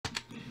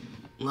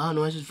loud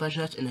noises,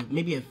 flashes, and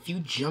maybe a few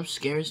jump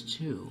scares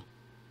too.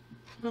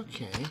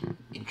 Okay,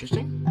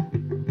 interesting.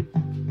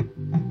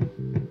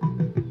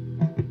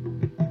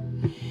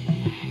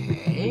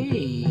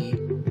 Hey.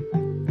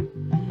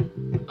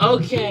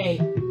 Okay.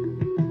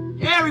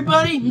 Hey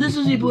everybody, this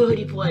is the Blue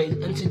Hoodie Plays,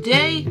 and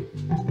today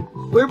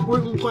we're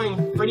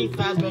playing Freddy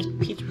Fazbear's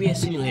Pizzeria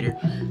Simulator.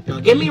 Now,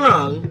 don't get me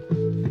wrong,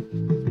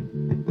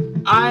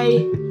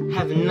 I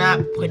have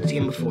not played this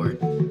game before.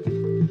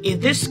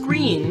 If this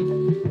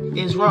screen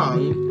is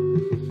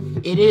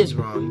wrong, it is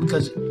wrong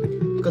because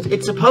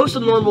it's supposed to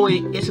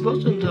normally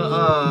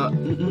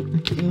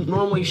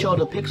normally show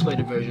the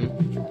pixelated version,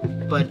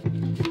 but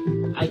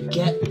I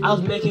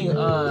was making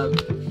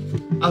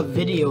a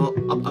video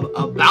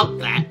about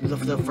that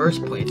the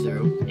first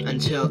playthrough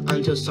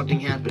until something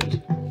happened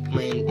to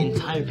my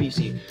entire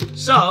PC.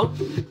 So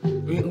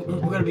we're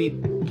gonna be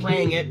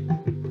playing it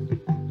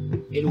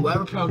in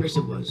whatever progress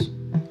it was.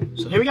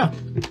 So here we go.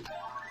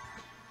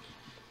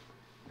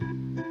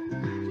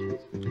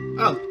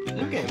 Oh,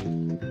 new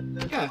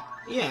game.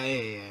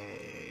 Yeah.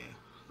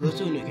 Let's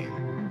do a new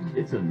game.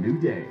 It's a new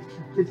day.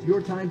 It's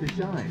your time to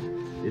shine.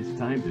 It's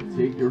time to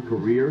take your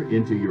career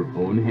into your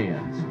own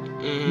hands.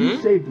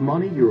 You've saved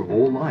money your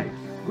whole life.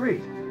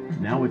 Great.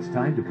 Now it's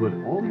time to put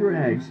all your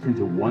eggs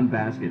into one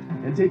basket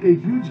and take a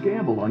huge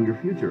gamble on your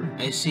future.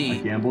 I see.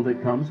 A gamble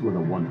that comes with a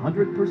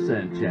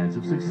 100% chance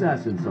of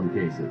success in some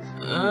cases.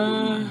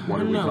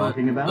 What are we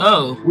talking about?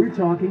 Oh. We're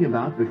talking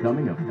about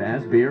becoming a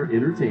fazbear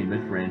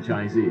Entertainment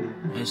franchisee.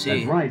 I see.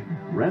 That's right,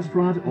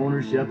 restaurant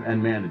ownership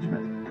and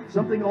management.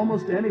 Something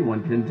almost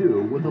anyone can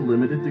do with a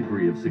limited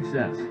degree of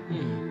success.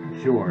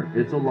 Sure,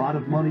 it's a lot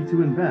of money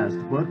to invest,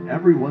 but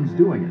everyone's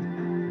doing it.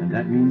 And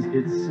that means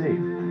it's safe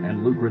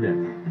and lucrative.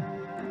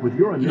 With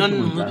your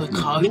initial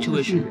investment, you'll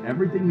receive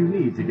everything you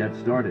need to get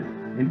started,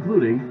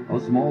 including a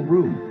small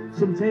room,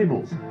 some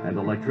tables, and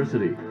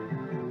electricity.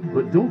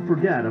 But don't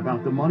forget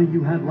about the money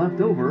you had left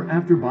over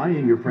after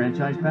buying your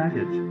franchise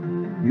package.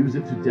 Use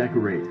it to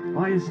decorate,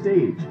 buy a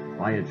stage,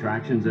 buy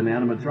attractions and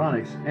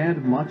animatronics,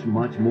 and much,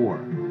 much more.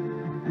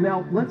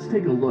 Now, let's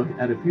take a look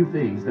at a few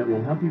things that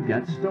will help you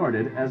get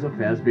started as a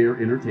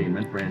Fazbear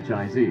Entertainment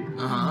franchisee,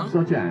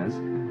 such as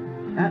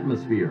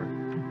atmosphere.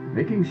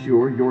 Making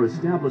sure your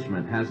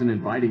establishment has an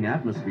inviting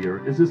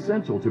atmosphere is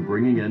essential to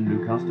bringing in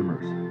new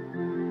customers.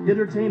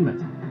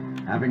 Entertainment.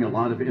 Having a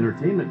lot of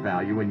entertainment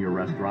value in your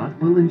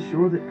restaurant will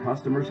ensure that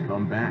customers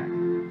come back.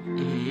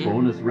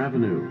 Bonus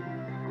revenue.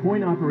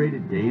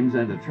 Coin-operated games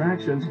and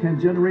attractions can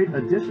generate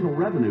additional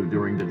revenue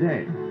during the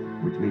day,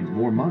 which means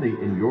more money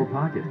in your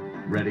pocket,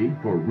 ready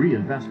for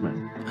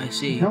reinvestment. I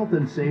see. Health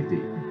and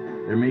safety.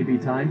 There may be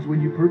times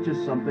when you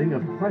purchase something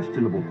of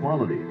questionable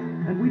quality,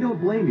 and we don't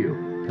blame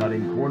you.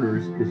 Cutting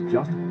corners is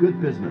just good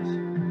business.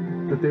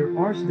 But there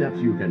are steps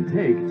you can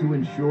take to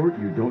ensure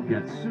you don't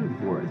get sued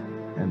for it.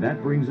 And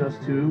that brings us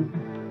to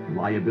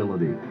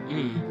liability.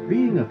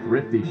 Being a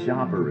thrifty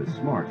shopper is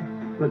smart,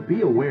 but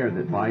be aware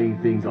that buying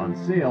things on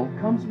sale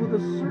comes with a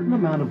certain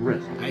amount of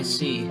risk. I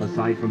see.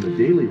 Aside from the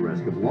daily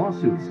risk of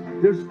lawsuits,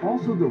 there's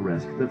also the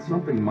risk that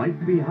something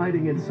might be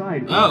hiding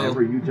inside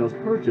whatever you just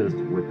purchased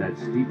with that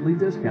steeply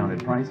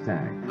discounted price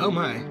tag. Oh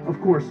my.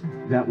 Of course,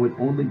 that would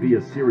only be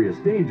a serious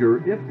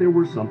danger if there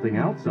were something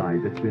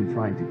outside that's been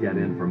trying to get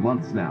in for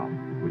months now,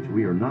 which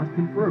we are not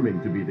confirming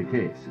to be the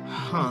case.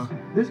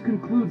 This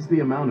concludes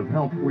the amount of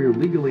help we're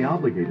legally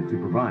obligated to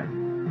provide.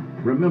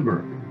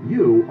 Remember,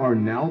 you are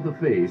now the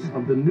face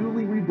of the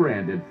newly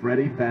rebranded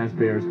Freddy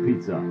Fazbear's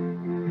Pizza.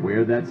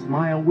 Wear that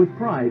smile with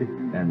pride,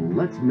 and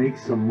let's make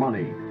some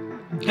money.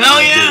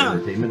 Hell yeah!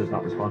 Entertainment is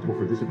not responsible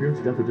for disappearance,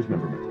 death, or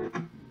dismemberment.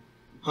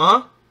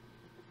 Huh?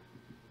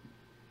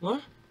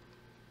 What?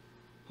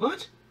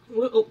 What?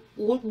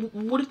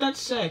 What did that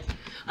say?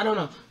 I don't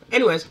know.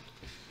 Anyways,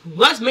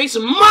 let's make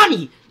some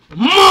money!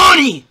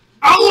 Money!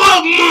 I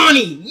love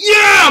money!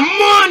 Yeah,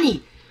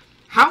 money!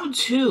 How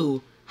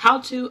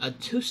to a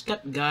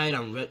two-step guide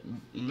on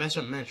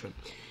restaurant management.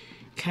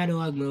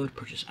 Catalog mode,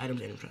 purchase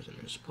items, and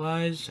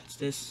supplies. That's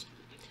this.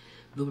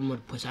 Blueprint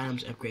mode, place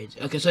items, upgrades.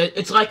 Okay, so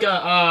it's like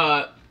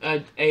a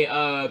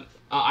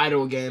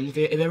idle game. If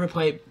you ever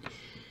play,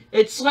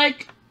 it's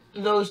like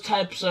those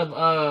types of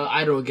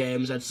idle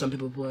games that some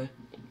people play.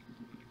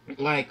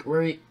 Like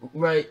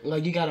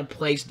like you gotta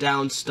place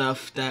down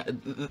stuff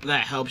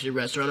that helps your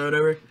restaurant or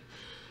whatever.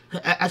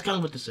 That's kind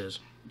of what this is.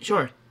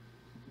 Sure.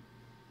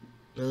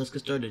 Now let's get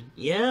started.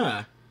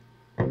 Yeah.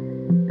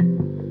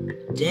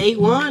 Day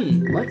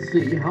one. Let's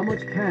see how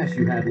much cash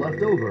you had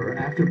left over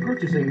after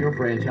purchasing your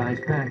franchise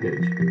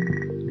package.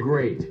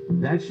 Great.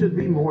 That should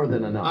be more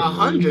than enough.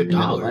 $100.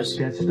 Now let's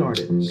get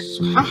started.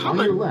 How On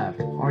much? your left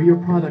are your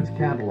product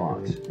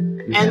catalogs.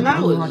 You can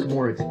unlock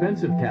more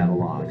expensive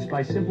catalogs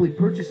by simply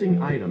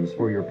purchasing items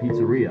for your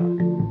pizzeria.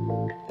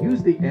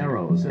 Use the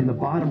arrows in the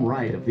bottom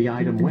right of the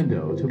item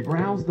window to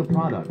browse the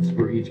products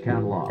for each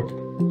catalog.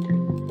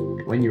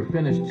 When you're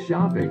finished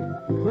shopping,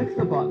 click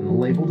the button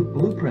labeled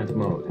Blueprint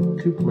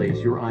Mode to place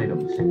your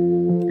items.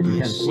 You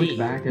can switch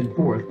back and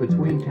forth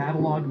between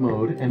Catalog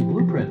Mode and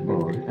Blueprint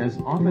Mode as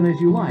often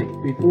as you like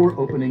before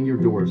opening your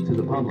doors to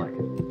the public.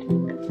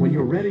 When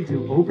you're ready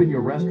to open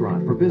your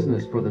restaurant for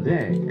business for the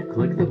day,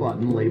 click the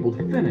button labeled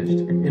Finished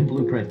in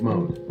Blueprint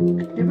mode.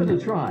 Give it a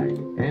try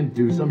and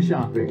do some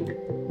shopping.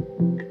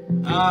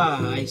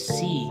 Ah, I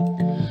see.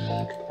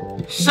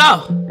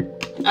 So,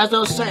 as I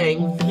was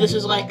saying, this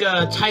is like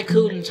a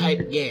tycoon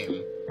type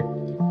game,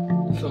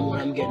 from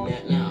what I'm getting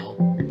at now,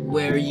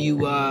 where you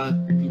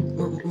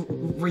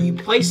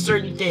place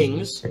certain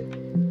things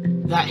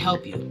that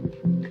help you.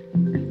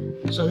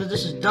 So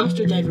this is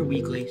Dumpster Diver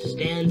Weekly,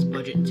 Stan's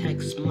Budget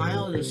Tech,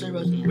 Smiles and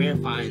Servos and Rare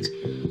Finds.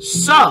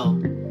 So,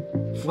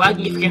 what I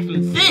can get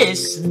from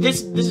this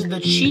is the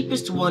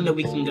cheapest one that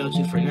we can go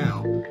to for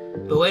now.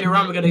 But later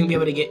on, we're gonna be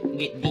able to get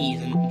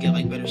these and get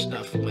like better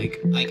stuff, like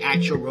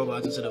actual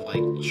robots instead of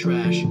like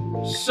trash.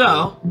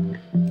 So,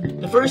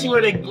 the first thing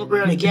we're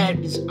gonna get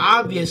is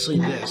obviously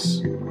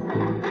this.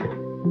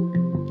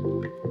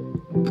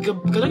 Because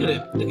look at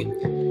it.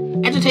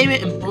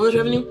 Entertainment and bonus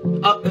revenue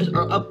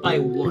are up by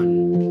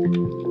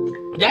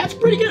 1. That's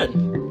pretty good.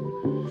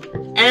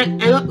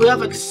 And we have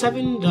like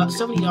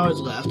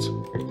 $70 left.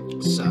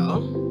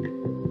 So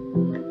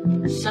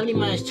 70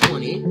 minus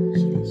 20.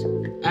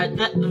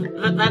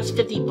 That's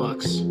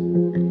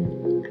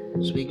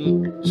 $50. So we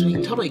can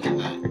totally get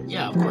that.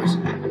 Yeah, of course.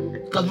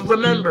 Because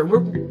remember,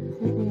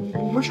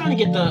 we're trying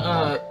to get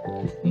the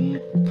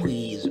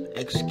please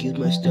excuse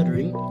my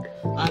stuttering.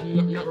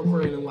 I'm not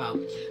recording in a while.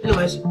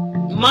 Anyways,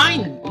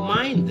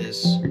 mind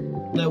this,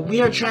 that we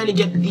are trying to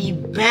get the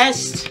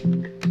best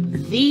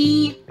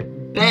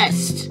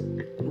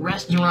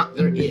restaurant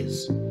there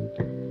is.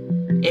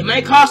 It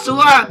may cost a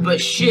lot, but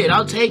shit,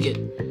 I'll take it.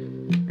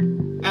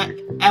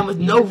 And with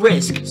no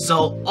risk.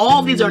 So all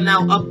of these are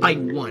now up by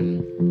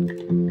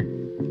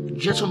 1.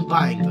 Just from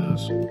buying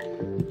those.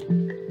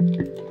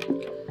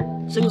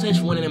 Single stage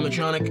for 1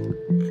 animatronic.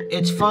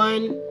 It's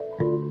fine.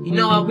 You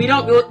know what? We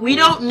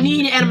don't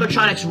need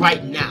animatronics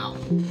right now.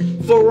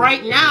 For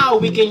right now,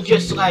 we can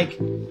just like,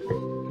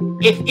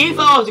 if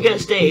I was to get a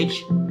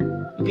stage,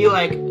 be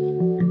like,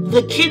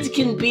 the kids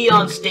can be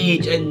on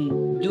stage and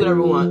do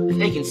whatever they want.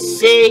 They can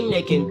sing,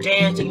 they can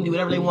dance, they can do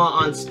whatever they want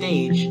on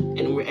stage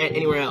and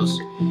anywhere else.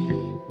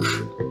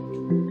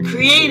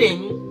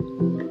 Creating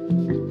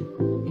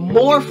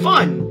more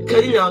fun,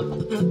 because you know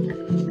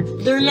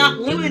they're not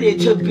limited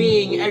to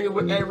being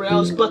everywhere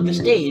else but the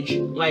stage,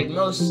 like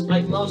most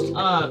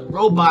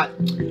robot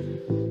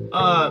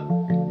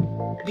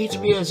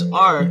pizzerias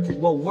are.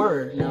 Well,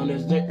 were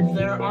nowadays.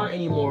 There aren't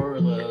any more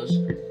of those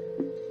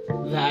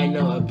that I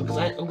know of, because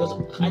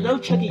I know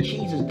Chuck E.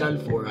 Cheese is done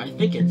for. I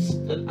think Chuck E.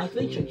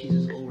 Cheese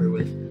is over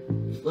with.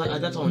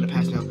 That's all in the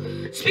past now.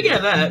 Speaking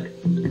of that,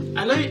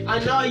 I know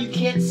you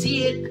can't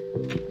see it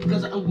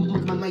because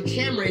my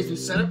camera isn't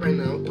set up right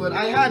now, but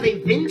I have a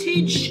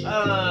vintage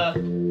Chuck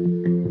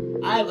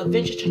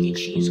E.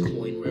 Cheese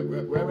coin.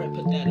 Wherever I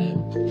put that at.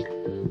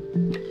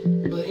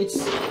 But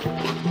it's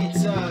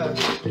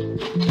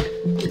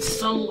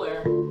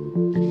somewhere. I'm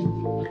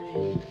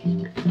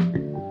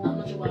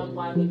not sure why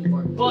I'm looking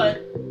for it,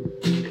 but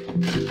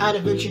I had a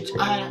vintage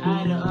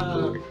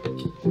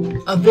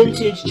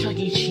Chuck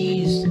E.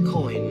 Cheese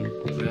coin,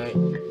 right?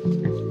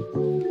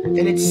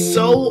 And it's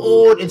so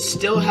old, it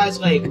still has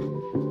like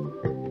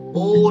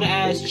old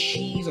ass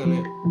cheese on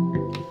it.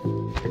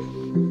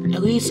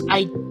 At least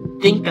I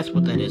think that's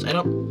what that is. I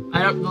don't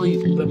really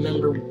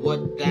remember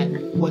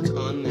what's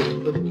on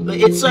there. But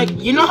it's like,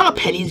 you know how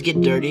pennies get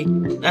dirty?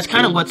 That's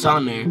kind of what's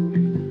on there.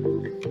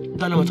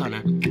 Don't know what's on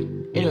there.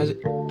 Anyways,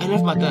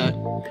 enough about that.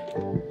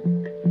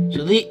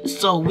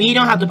 So we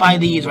don't have to buy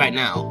these right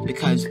now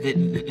because they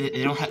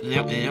don't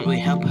really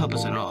help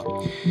us at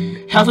all.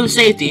 Health and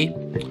safety,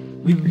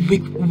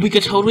 we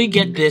could totally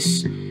get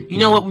this. You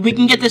know what? We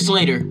can get this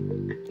later,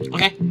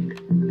 okay?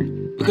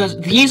 Because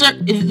these are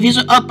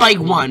up by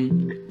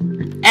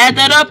 1. Add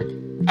that up,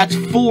 that's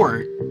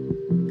 4.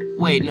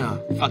 Wait, no,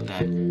 fuck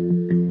that.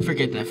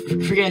 Forget that.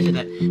 Forget I said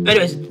that. But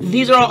anyways,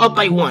 these are all up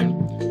by 1.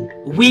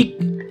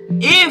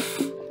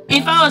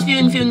 If I was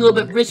feeling a little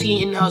bit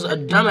risky and I was a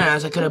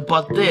dumbass, I could have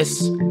bought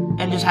this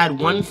and just had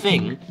one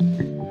thing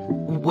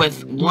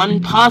with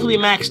one possibly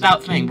maxed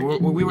out thing,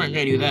 but we weren't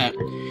gonna do that.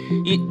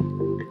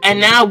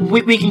 And now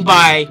we can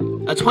buy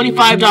a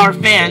 $25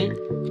 fan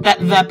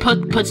that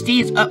puts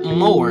these up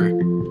more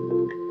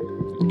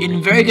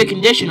in very good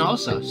condition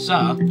also.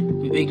 So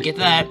we can get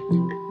that,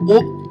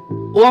 or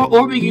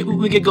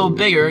we could go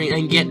bigger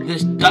and get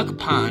this duck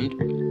pond,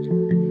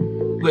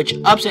 which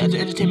ups the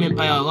entertainment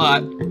by a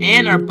lot,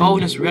 and our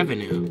bonus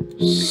revenue.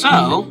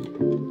 So,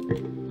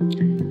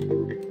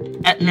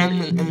 and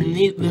then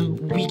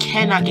we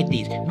cannot get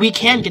these. We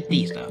can get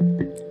these though,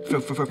 for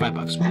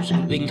 $5. So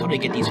we can totally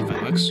get these for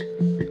 $5.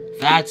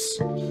 That's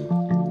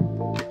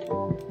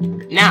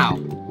now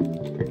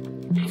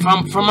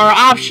from our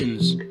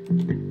options.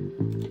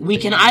 We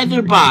can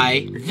either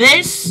buy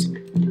this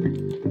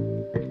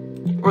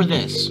or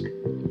this.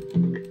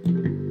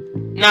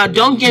 Now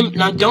don't get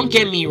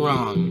me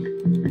wrong.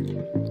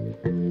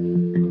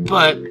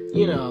 But,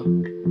 you know,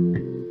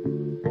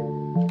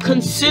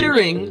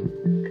 considering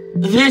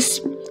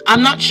this,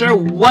 I'm not sure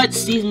what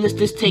season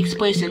this takes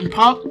place in.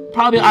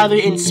 probably either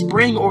in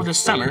spring or the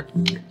summer.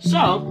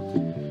 So,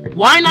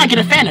 why not get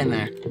a fan in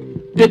there?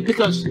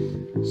 Because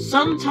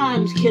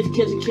sometimes kids are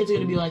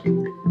gonna be like,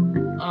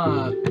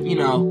 you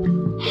know,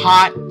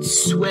 hot,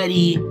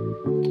 sweaty,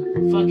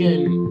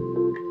 fucking,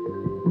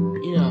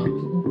 you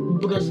know,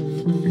 because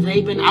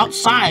they've been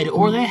outside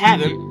or they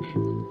haven't.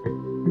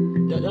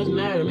 That doesn't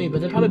matter to me,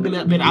 but they've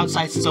probably been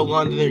outside so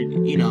long that they're,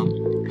 you know,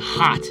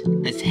 hot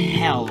as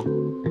hell.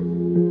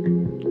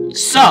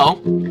 So,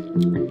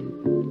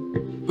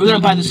 we're gonna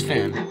buy this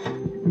fan,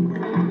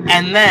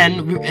 and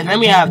then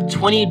we have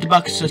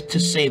 $20 to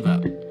save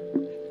up.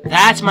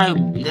 That is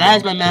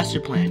my master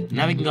plan.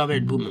 Now we can go over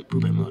to boot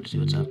mode to see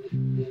what's up.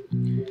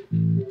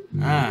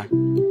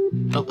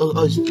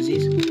 Oh, it's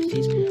these.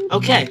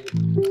 Okay,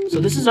 so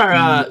this is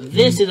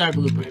our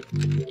blueprint.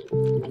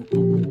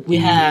 We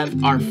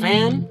have our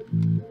fan,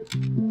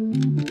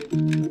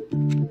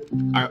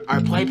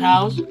 our play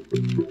pals.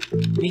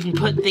 We can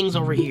put things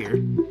over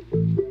here.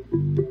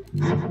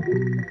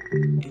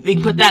 We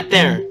can put that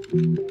there.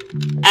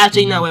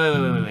 Actually, no,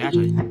 wait.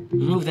 Actually,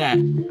 remove that.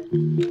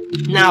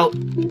 Now,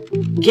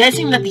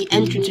 guessing that the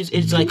entrance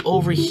is like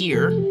over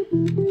here,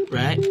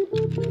 right?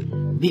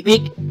 We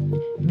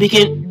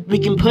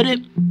can put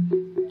it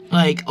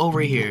like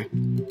over here.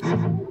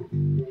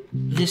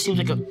 This seems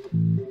like a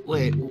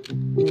wait.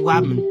 What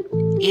happened?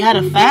 It had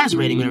a fast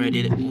rating whenever I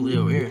did it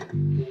over here,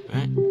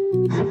 right?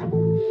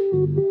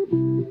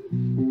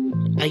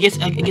 I guess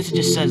it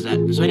just says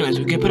that. So, anyways,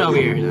 we can put it over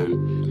here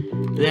then.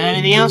 Do we have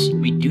anything else?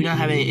 We do not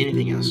have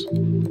anything else.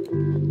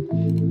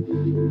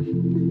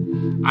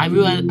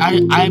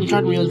 I'm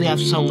trying to realize they have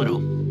so little.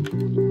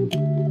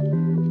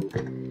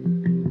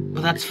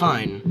 But that's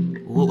fine.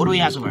 What do we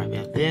have so far? We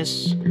have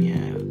this.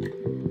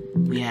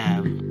 We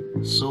have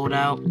sold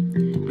out.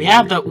 We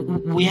have the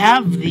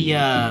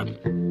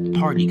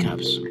party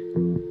cups.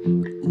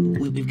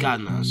 We've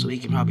gotten those, so we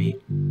can probably,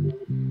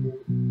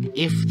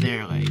 if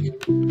they're like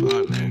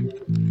on there.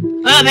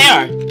 Oh, they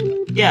are.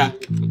 Yeah,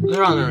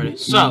 they're on there already.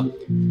 So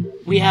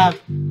we have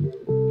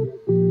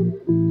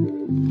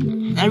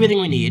everything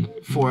we need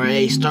for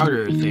a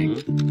starter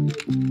thing.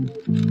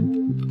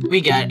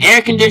 We got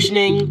air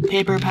conditioning,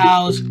 paper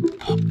pals,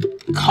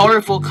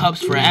 colorful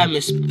cups for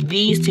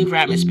these two for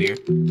atmosphere,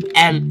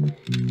 and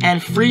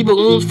free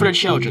balloons for the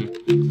children.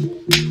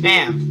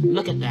 Bam!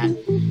 Look at that.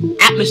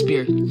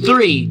 Atmosphere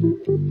 3,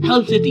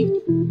 health 50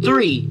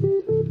 3,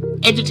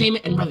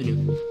 entertainment and revenue.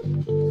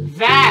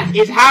 That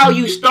is how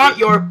you start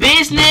your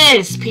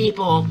business,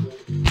 people.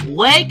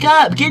 Wake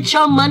up, get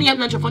your money up,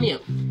 not your funny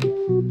up.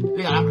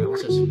 We got operator.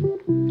 What's this?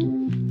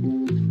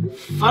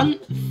 Fun.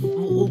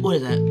 What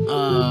is that?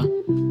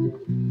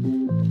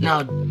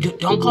 Now,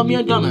 don't call me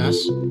a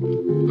dumbass,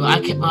 but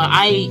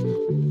I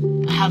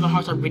have a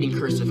hard time reading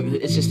cursive.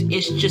 It's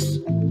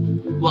just.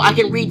 Well, I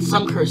can read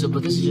some cursive,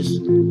 but this is just.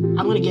 I'm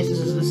gonna guess this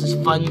is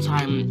fun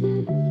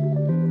time.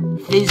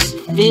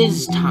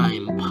 Fizz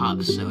time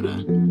pop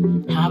soda.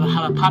 Have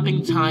a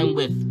popping time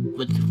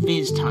with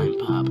fizz time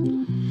pop.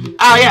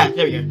 Oh yeah,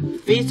 there we go.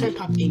 Fizz time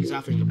pop Inc. is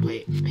offering to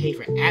pay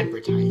for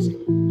advertising.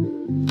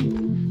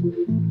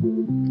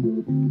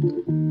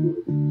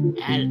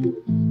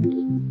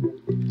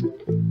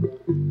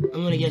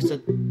 I'm gonna guess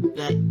that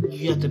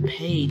you have to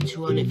pay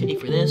 $250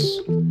 for this,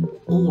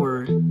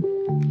 or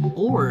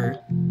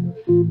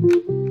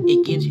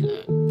it gives you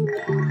that.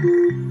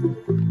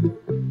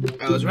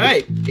 I was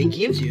right. It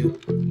gives you.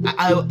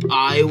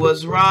 I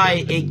was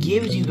right. It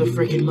gives you the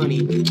freaking money.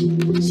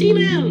 See,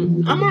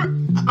 man, I'm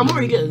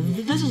already good.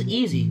 This is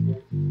easy.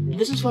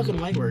 This is fucking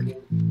light work.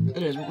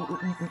 Anyways,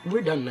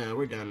 we're done now.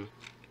 We're done.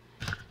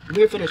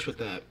 We're finished with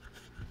that.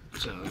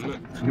 So,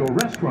 your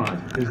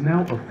restaurant is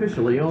now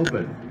officially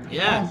open.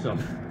 Yeah. Awesome.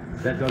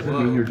 That doesn't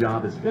mean your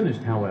job is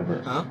finished,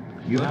 however. Huh?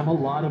 You have a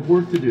lot of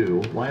work to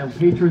do while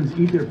patrons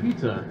eat their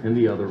pizza in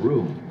the other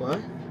room.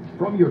 What?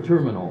 From your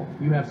terminal,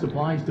 you have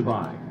supplies to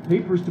buy,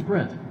 papers to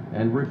print,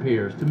 and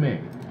repairs to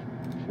make.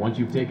 Once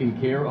you've taken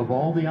care of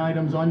all the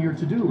items on your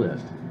to-do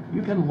list,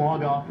 you can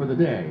log off for the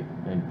day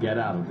and get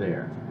out of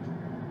there.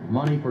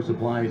 Money for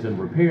supplies and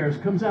repairs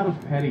comes out of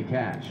petty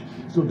cash,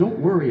 so don't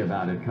worry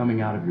about it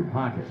coming out of your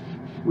pocket.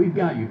 We've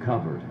got you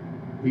covered.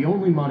 The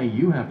only money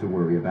you have to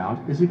worry about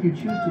is if you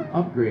choose to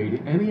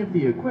upgrade any of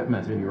the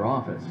equipment in your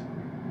office.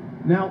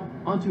 Now,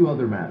 onto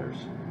other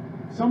matters.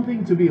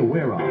 Something to be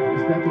aware of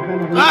is that the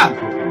ventilation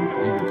system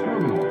in your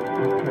terminal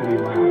is pretty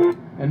loud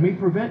and may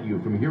prevent you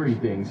from hearing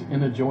things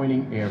in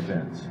adjoining air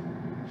vents.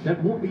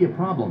 That won't be a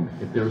problem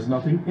if there's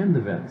nothing in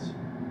the vents.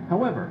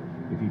 However,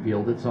 if you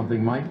feel that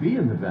something might be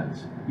in the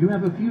vents, you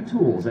have a few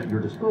tools at your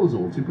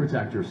disposal to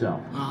protect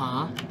yourself.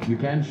 You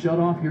can shut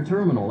off your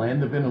terminal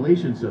and the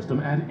ventilation system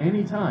at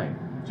any time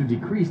to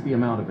decrease the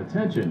amount of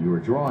attention you are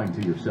drawing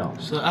to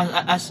yourself. So,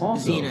 also,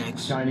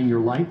 Xenex. Shining your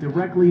light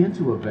directly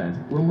into a vent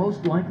will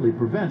most likely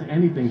prevent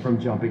anything from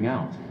jumping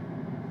out.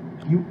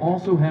 You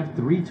also have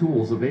 3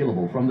 tools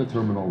available from the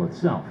terminal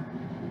itself.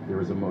 There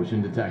is a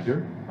motion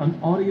detector, an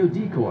audio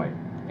decoy,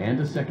 and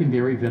a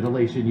secondary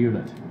ventilation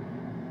unit.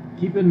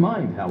 Keep in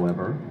mind,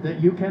 however,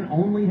 that you can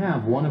only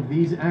have one of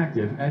these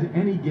active at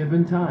any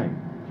given time.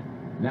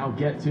 Now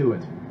get to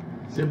it.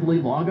 Simply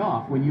log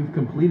off when you've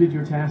completed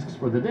your tasks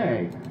for the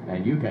day,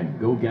 and you can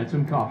go get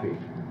some coffee.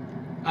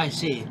 I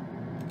see.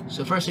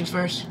 So first things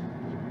first.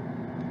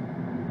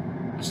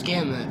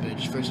 Scam that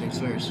bitch. First things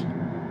first.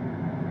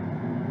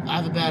 I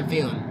have a bad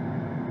feeling.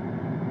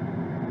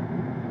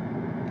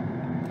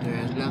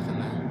 There's nothing,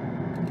 man.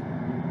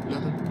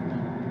 Nothing?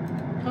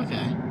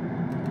 Okay.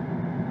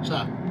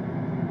 So.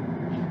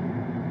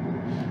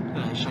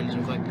 Shine this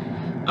real quick.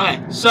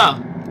 Alright,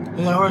 so.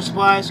 We got order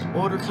supplies,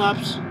 order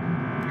cups.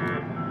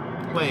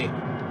 Wait.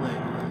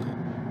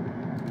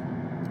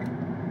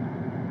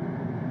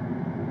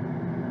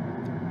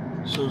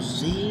 So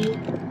Z,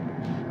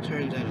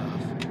 turn that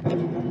off.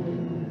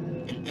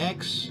 And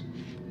X,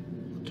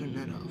 turn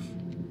that off.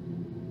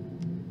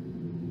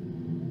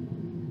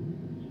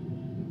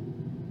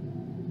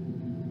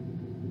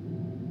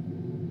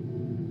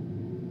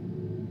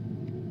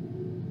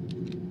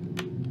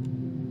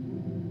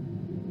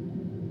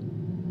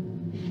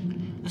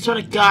 That's what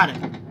I got it.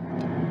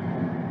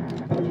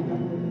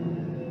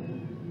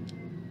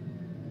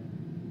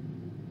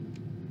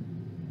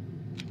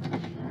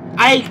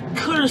 I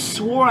could have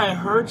swore I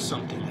heard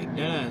something like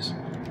that.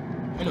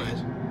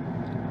 Anyways.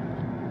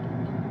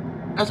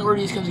 That's where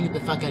these comes to get the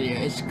fuck out of here.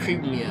 It's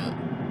creeping me out.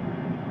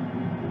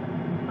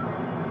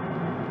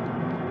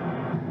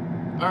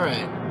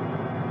 Alright.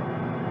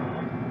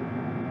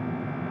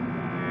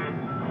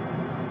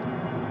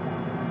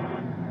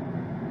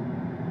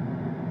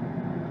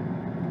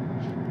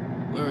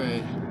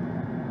 Alright.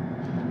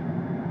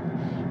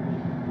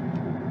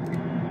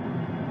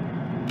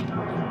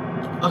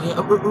 Okay,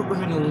 we're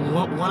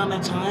gonna one at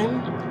a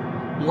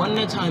time. One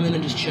at a time and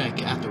then just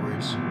check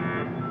afterwards.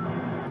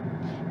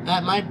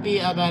 That might be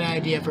a bad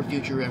idea for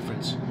future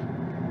reference.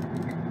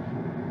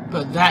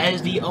 But that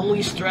is the only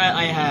strat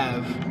I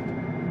have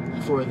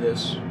for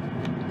this.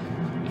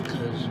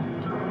 Because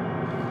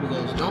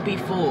don't be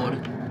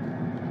fooled.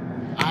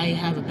 I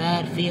have a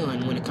bad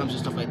feeling when it comes to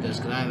stuff like this.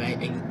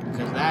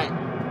 Because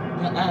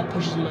that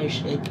pushes my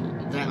shit to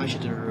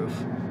the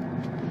roof.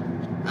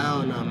 I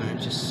don't know, man.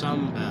 Just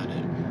something about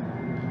it.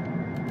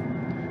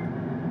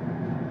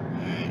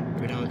 Alright,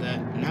 we're done with that.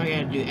 Now we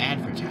gotta do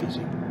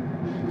advertising.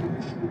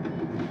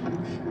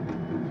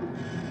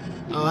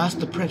 Oh, that's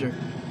the printer.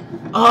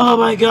 Oh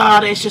my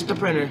god, it's just the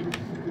printer.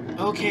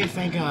 Okay,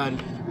 thank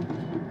god.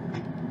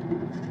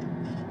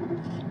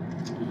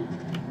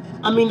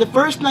 I mean, the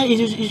first night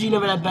is usually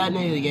never that bad in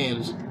any of the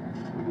games.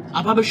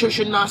 I probably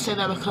should not say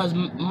that because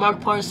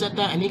Mark Parr said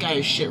that and he got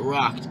his shit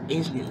rocked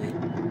instantly.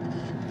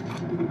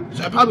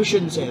 So I probably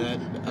shouldn't say that.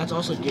 That's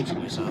also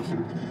jinxing myself.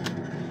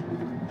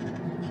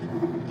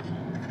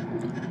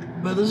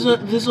 But this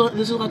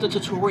is like the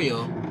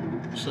tutorial,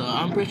 so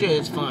I'm pretty sure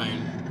it's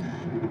fine.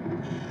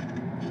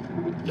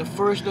 The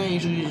first night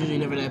is usually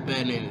never that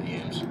bad in any of the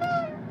games,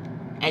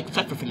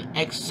 except for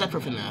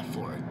FNAF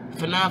 4.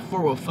 FNAF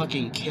 4 will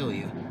fucking kill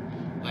you,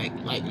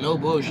 like no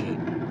bullshit.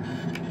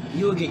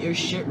 You will get your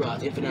shit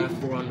rocked in FNAF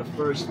 4 on the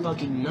first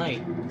fucking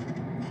night.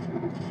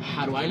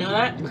 How do I know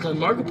that? Because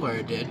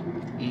Markiplier did,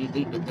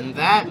 and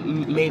that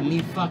made me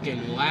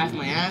fucking laugh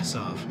my ass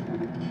off.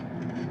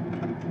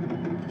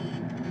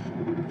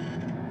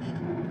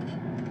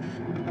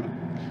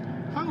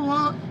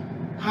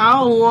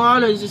 How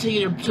long does it take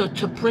you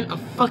to print a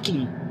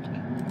fucking,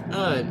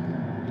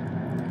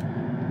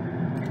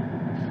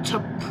 to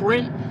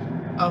print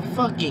a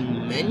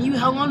fucking menu?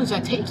 How long does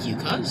that take you,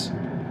 cuz?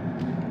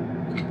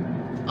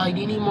 Like,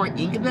 do you need more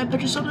ink in that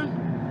bitch or something?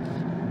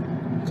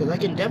 Because I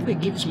can definitely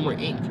give you some more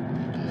ink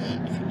in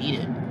that if you need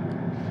it.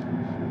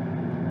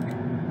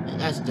 And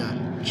that's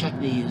done. Check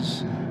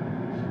these.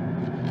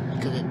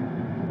 Because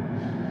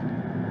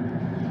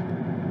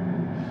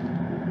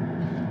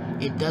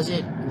it does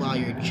it while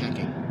you're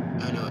checking.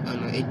 I know,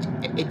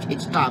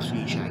 it stops when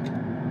you check.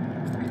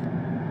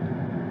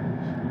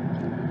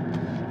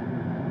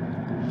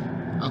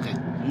 Okay,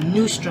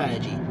 new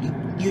strategy.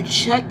 You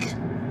check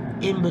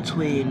in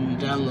between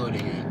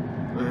downloading it,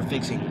 or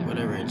fixing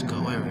whatever it is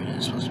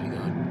supposed to be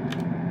going.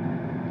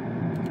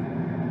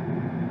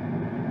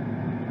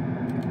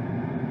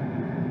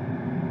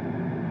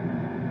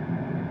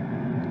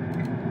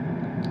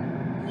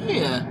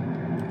 Yeah.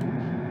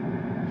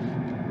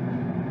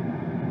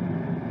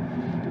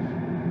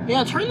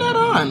 Yeah, turn that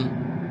on.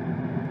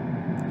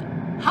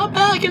 How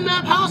bad can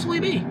that possibly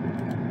be?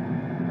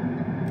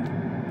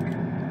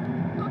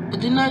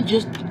 Didn't I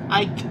just...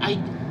 I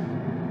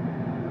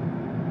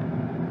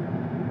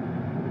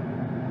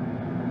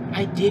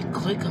did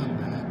click on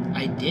that.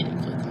 I did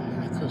click on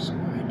that. I could have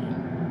sworn I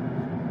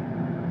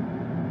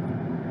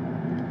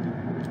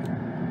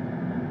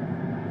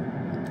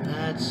did.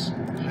 That's...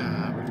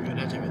 Nah, we're good.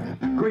 That's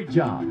everything. Great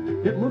job.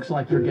 It looks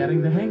like you're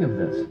getting the hang of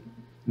this.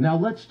 Now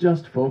let's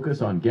just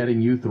focus on getting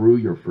you through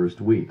your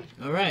first week.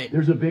 Alright.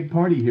 There's a big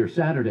party here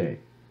Saturday,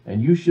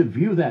 and you should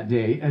view that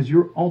day as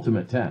your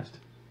ultimate test.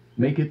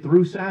 Make it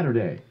through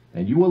Saturday,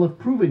 and you will have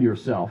proven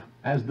yourself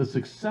as the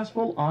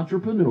successful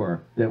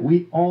entrepreneur that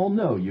we all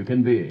know you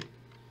can be.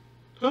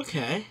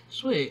 Okay,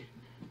 sweet.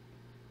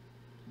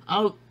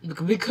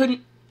 We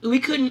couldn't... we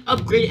couldn't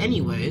upgrade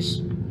anyways.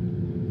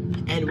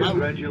 And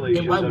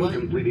Congratulations on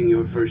completing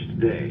your first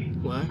day.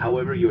 What?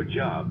 However, your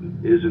job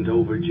isn't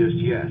over just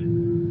yet.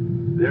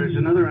 There's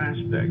another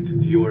aspect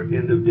to your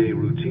end-of-day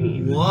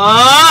routine.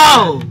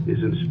 Whoa!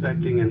 Is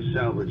inspecting and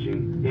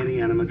salvaging any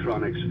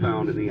animatronics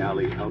found in the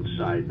alley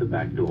outside the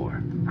back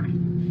door.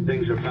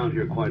 Things are found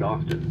here quite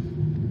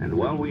often, and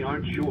while we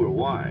aren't sure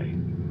why,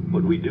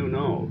 what we do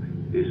know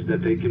is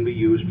that they can be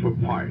used for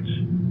parts,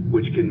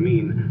 which can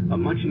mean a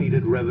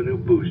much-needed revenue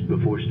boost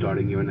before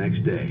starting your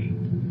next day.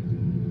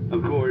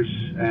 Of course,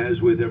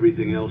 as with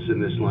everything else in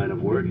this line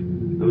of work,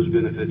 those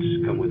benefits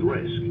come with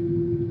risk.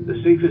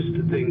 The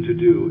safest thing to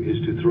do is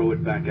to throw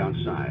it back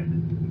outside,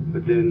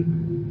 but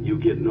then you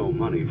get no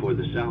money for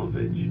the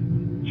salvage.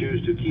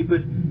 Choose to keep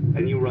it,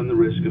 and you run the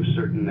risk of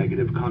certain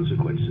negative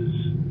consequences,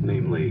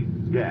 namely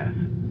death,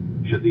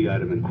 should the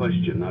item in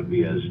question not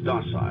be as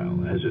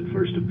docile as it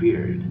first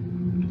appeared.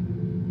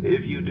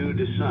 If you do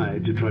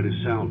decide to try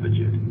to salvage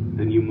it,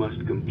 then you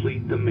must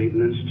complete the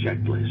maintenance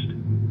checklist.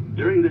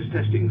 During this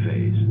testing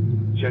phase,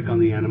 check on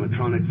the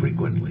animatronic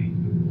frequently.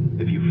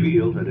 If you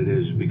feel that it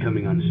is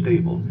becoming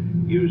unstable,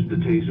 use the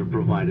taser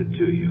provided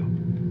to you.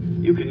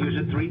 You can use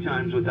it 3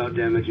 times without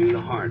damaging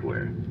the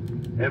hardware.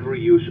 Every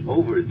use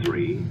over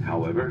 3,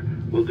 however,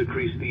 will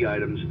decrease the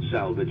item's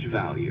salvage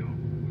value.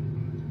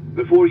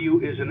 Before you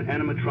is an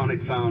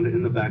animatronic found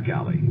in the back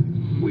alley.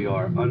 We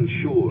are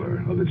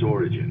unsure of its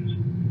origins.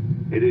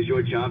 It is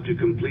your job to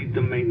complete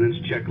the maintenance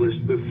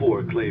checklist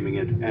before claiming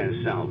it as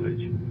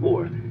salvage.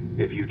 Or,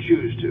 if you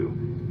choose to,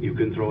 you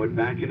can throw it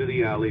back into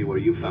the alley where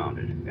you found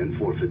it and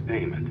forfeit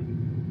payment.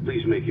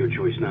 Please make your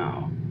choice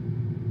now.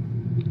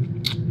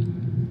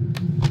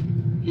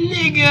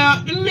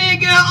 Nigga,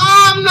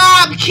 I'm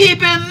not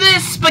keeping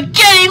this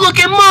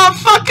spaghetti-looking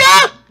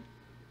motherfucker!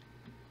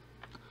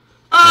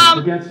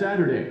 Don't forget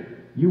Saturday.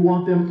 You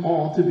want them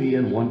all to be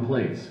in one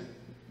place.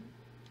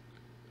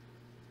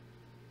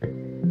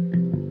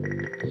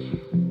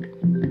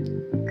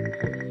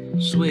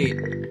 Sweet.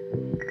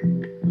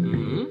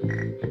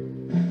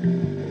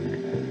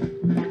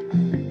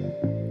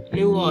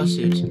 New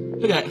lawsuits.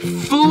 Look at that.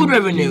 Food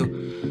revenue.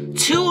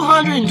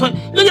 220.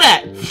 Look at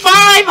that.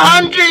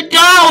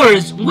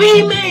 $500.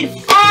 We made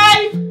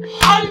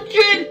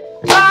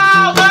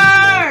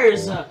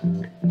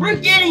 $500. We're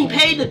getting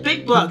paid the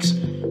big bucks.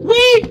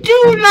 We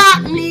do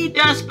not need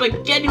that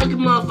spaghetti-looking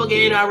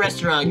motherfucker in our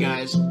restaurant,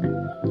 guys.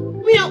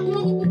 We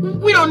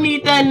don't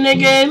need that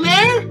nigga in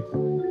there.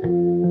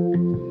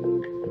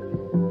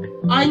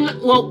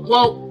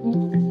 Well,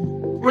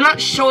 we're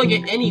not showing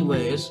it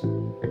anyways.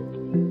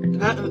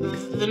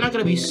 They're not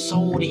gonna be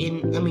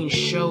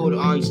showed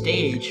on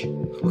stage.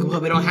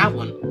 We don't have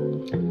one.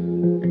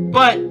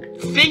 But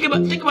think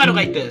about it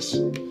like this.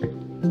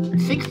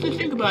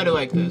 Think about it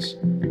like this.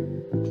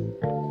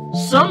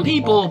 Some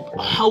people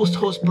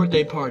host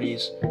birthday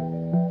parties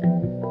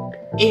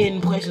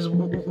in places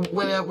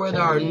where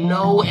there are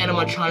no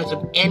animatronics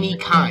of any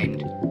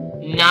kind,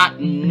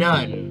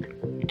 none,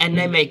 and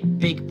they make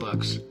big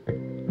bucks.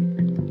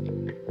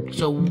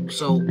 So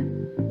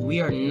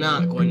we are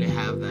not going to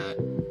have that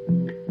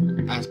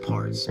as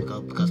parts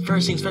because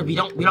first things first, we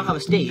don't have a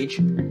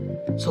stage,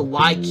 so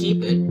why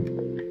keep it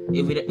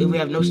if we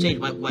have no stage?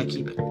 Why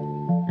keep it?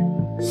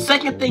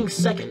 Second thing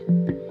second.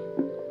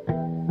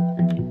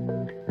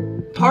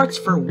 Parts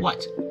for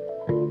what?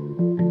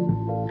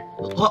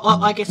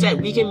 Like I said,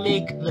 we can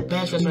make the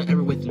best restaurant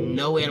ever with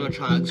no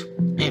animatronics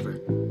ever.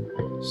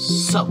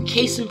 So,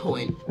 case in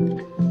point.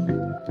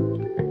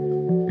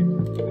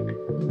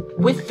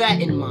 With that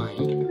in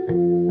mind,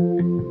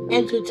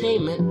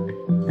 entertainment,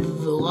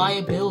 the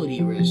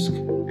liability risk.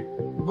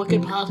 What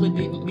could possibly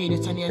be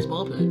this tiny ass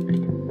ball pit?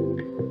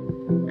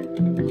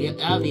 We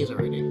have these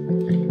already.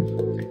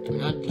 We're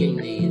not getting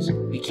these.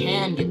 We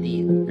can get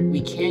these.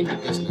 We can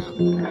get this now.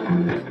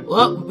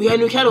 Well, we got a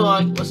new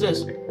catalog. What's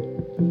this?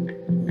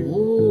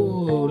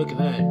 Ooh, look at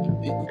that.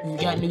 We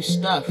got new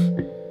stuff.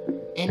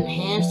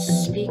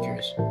 Enhanced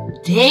speakers.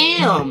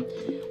 Damn!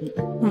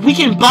 We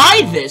can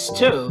buy this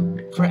too.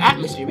 For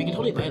atmosphere, we can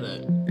totally buy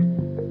that.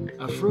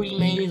 A Fruity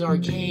Maze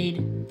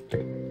arcade.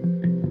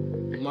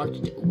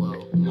 Marked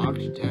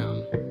down.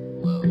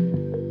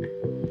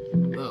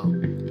 Whoa.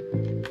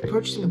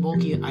 Purchasing a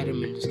bulky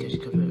item in discussion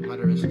comes with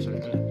moderate risk of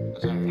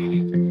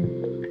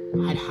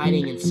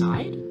hiding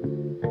inside?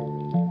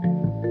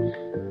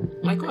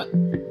 Like what?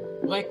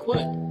 Like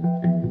what?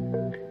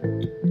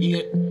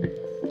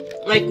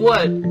 Like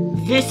what?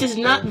 This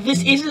isn't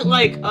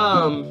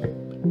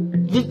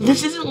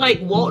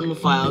like Walton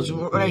Files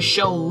where I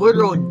show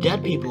literal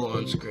dead people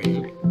on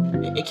screen.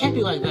 It can't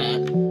be like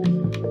that.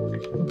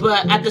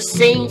 But at the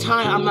same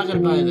time, I'm not gonna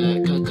buy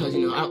that because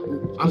you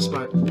know I'm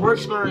smart. Work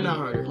smarter, not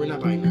harder. We're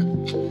not buying that.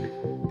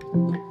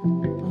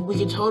 We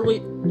can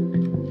totally.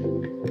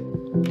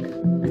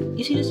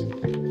 You see this?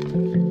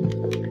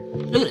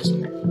 Look at this.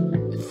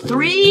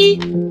 3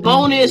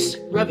 bonus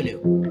revenue.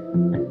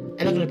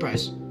 And look at the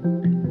price.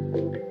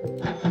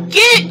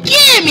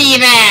 Give me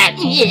that!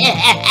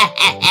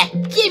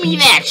 Give me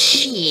that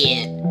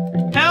shit!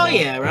 Hell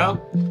yeah, bro.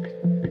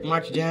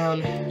 March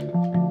down.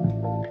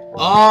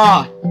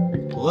 Oh,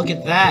 look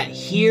at that.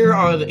 Here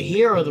are the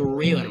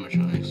real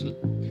animatronics.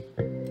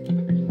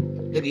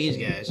 Look at these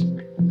guys.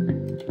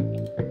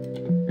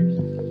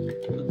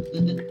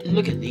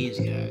 Look at these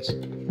guys.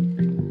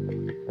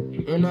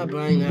 We're not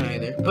buying that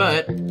either.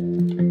 But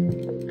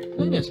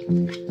look at this,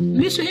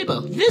 Mr.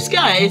 Hippo. This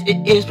guy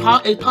is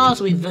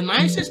possibly the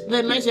nicest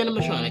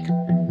animatronic,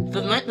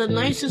 the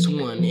nicest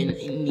one in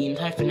the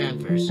entire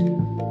FNAFverse.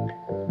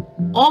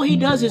 All he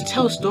does is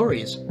tell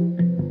stories.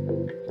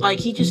 Like,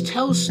 he just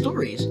tells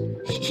stories.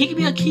 He could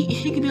be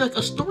like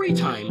a story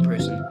time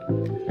person.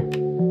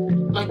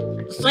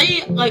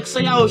 Say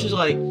I was just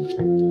like,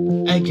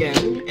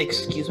 again,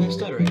 excuse my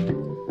stuttering,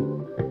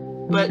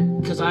 but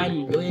because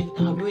I'm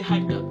really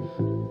hyped up.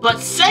 But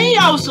say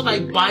I was to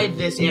like buy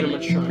this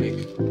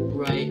animatronic,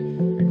 right,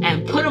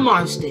 and put him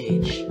on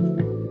stage.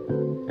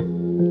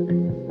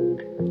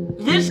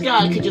 This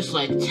guy could just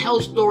like tell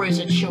stories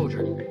to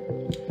children.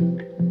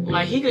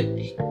 Like he could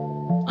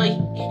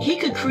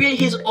create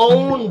his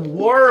own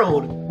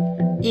world,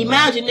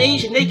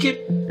 imagination. They could.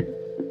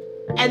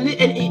 And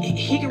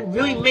he can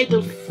really make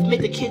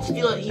the kids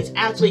feel like he's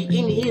actually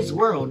in his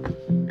world.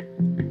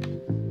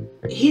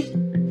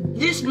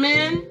 This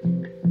man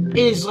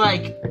is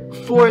like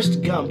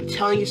Forrest Gump,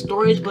 telling you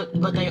stories, but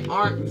they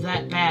aren't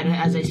that bad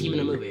as I see him in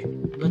the movie.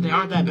 But they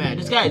aren't that bad.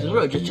 This guy is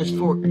real, just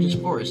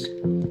Forrest.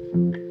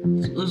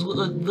 This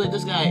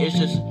guy is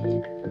just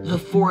the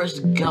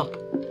Forrest Gump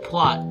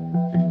plot,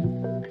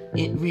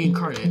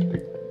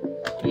 reincarnated.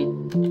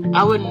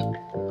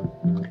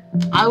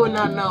 I would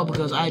not know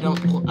because I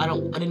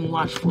didn't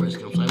watch Forrest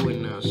Gump, so I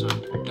wouldn't know. So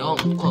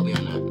don't quote me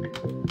on that.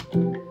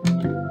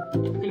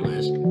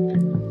 Anyways,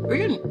 we're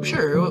getting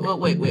sure. Well,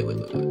 wait.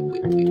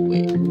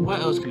 What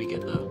else can we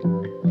get though?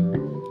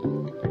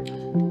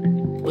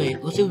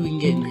 Wait, let's see what we can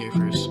get in here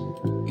first.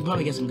 We can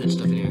probably get some good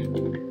stuff in here.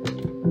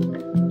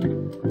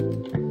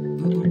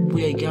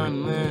 We ain't got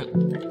that.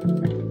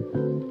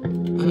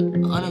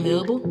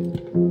 Unavailable?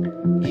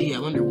 Gee, I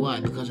wonder why.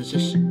 Because it's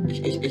just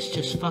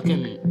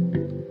fucking.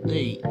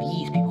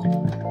 These people.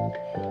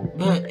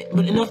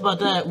 But enough about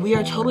that. We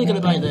are totally gonna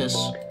buy this.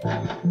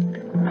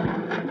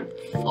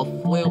 A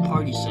foil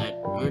party set.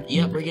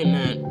 Yep, we're getting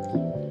that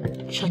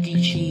Chuck E.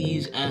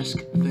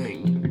 Cheese-esque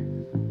thing.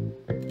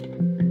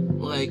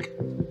 Like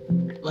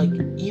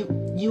you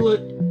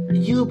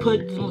would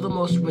put the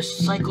most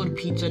recycled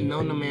pizza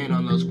known to man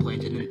on those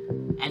plates and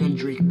then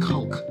drink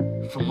Coke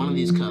from one of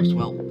these cups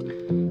while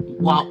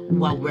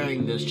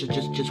wearing this,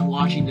 just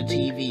watching the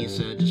TV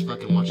instead of just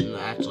fucking watching the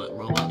actual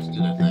robots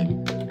do that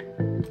thing.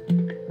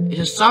 It's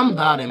just something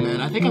about it,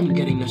 man. I think I'm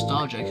getting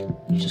nostalgic.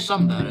 It's just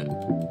something about it.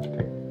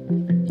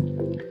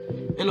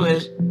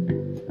 Anyways,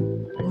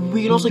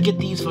 we can also get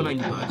these for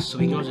 $90, so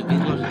we can also get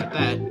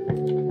that.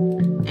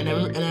 And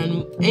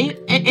then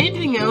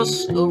anything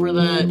else over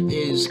that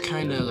is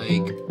kind of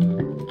like,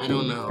 I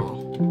don't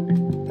know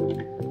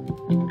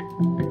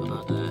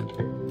about that.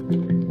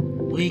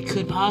 We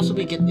could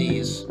possibly get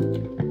these,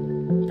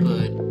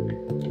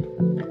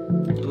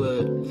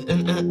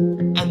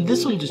 and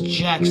this one just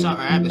jacks out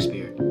our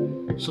atmosphere.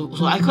 So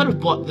I could have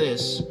bought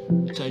this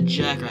to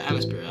jack our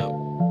atmosphere out a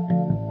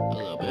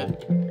little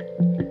bit.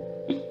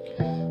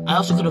 I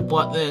also could have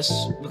bought this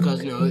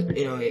because you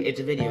know it's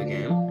a video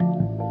game,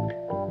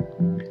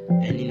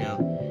 and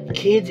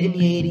kids in the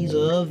 80s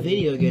love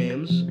video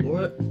games,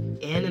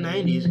 and the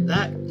 90s.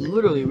 That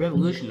literally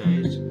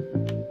revolutionized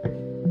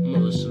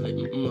most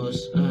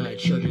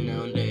children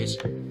nowadays.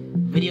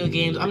 Video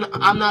games.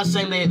 I'm not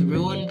saying they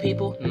ruined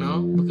people,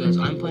 no, because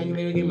I'm playing a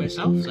video game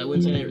myself, so I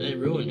wouldn't say they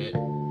ruined it.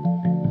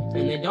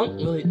 And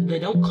they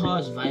don't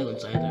cause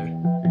violence either,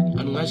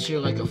 unless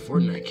you're like a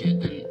Fortnite kid,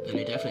 then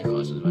it definitely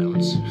causes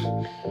violence.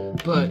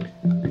 but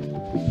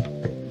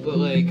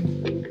like,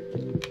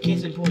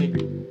 case in point,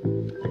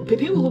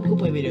 people who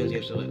play video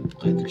games are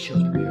like the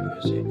children we are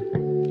gonna say.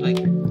 Like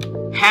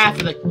half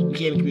of the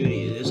gaming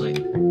community is like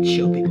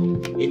chill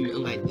people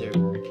in like their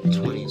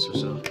 20s or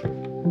so.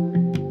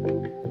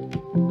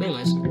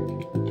 Anyways,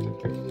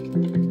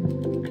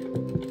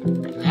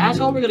 that's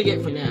all we're gonna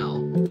get for now.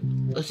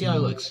 Let's see how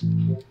it looks.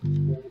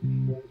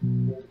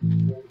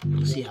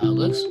 Let's see how it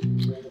looks.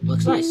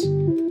 Looks nice.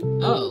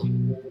 Oh,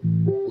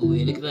 ooh,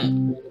 look at that.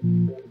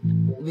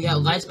 We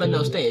got lights but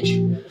no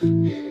stage.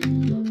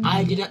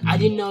 I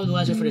didn't know the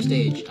lights were for the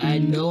stage. I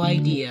had no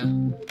idea.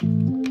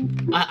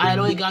 I had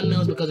only gotten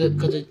those because it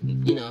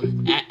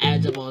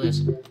adds up all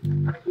this.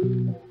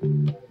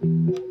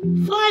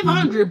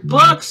 $500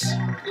 bucks?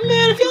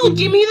 Man, if you don't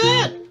give me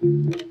that!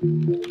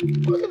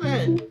 Look at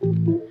that.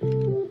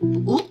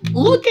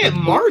 Look at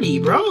Marty,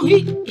 bro.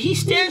 He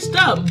stands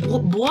up.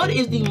 What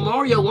is the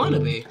Mario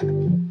wannabe?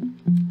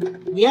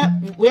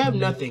 We have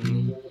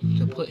nothing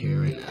to put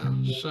here right now.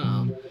 So,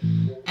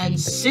 and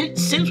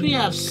since we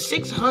have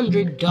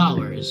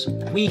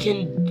 $600, we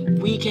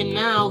can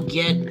now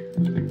get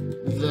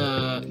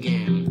the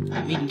game.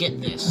 We can get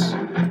this.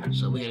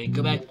 So we're gonna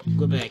go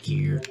back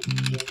here.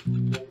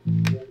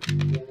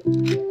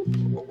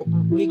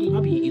 We can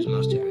probably use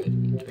mouse too, right?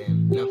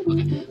 No,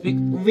 okay.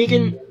 We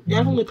can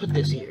definitely put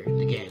this here,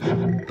 the game.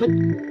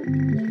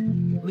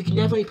 we can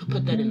definitely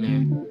put that in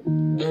there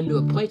and do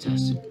a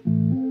playtest.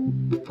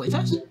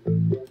 Playtest?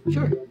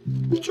 Sure.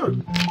 Sure.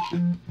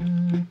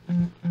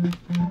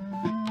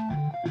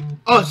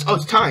 Oh,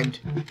 it's timed.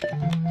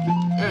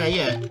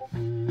 Yeah.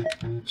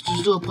 Let's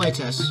just do a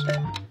playtest.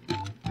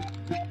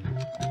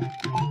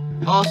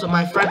 Also,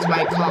 my friends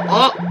might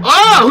call.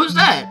 Oh, who's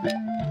that?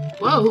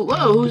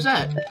 Whoa, who's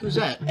that? Who's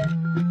that?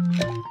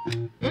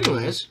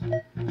 Anyways.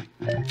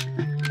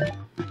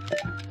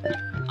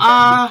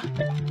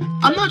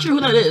 I'm not sure who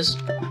that is.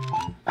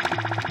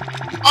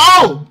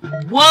 Oh!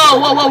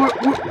 Whoa,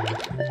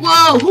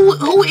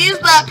 who is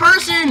that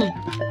person?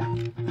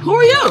 Who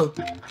are you?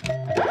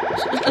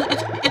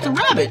 It's a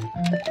rabbit.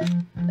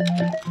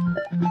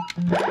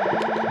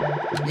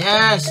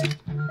 Yes.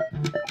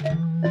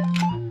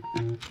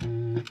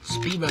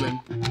 Speedrunning.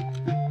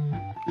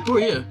 Who are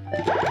you?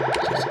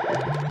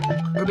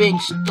 We're being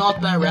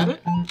stalked by a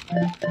rabbit?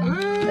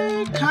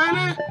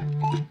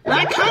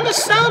 That kinda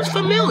sounds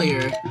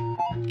familiar.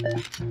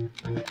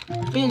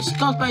 Being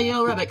stalked by a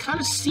yellow rabbit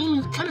kinda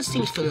seems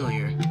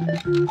familiar.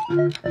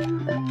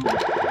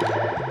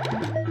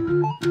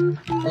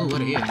 Oh,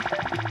 what are you?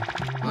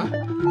 What?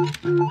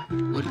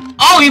 What?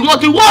 Oh, he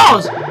went through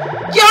walls!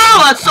 Yo,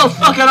 that's so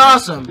fucking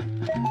awesome!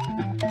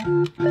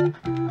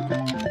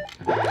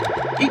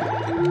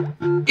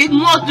 He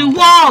went through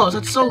walls!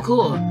 That's so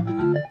cool.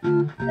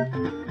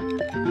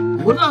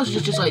 What if I was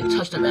just like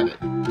touch that rabbit?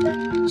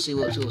 See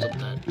what's up with that.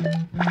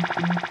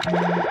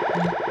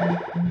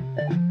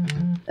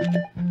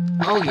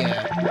 Oh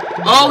yeah.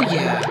 Oh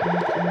yeah.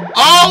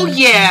 Oh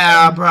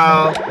yeah,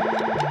 bro.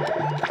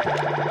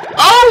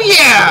 Oh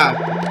yeah.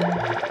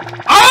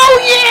 Oh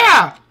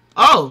yeah.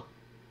 Oh.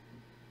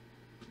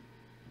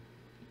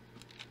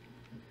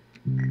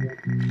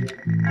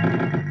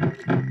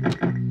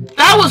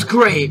 That was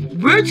great.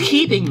 We're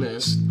keeping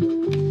this.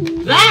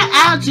 That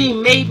actually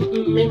made my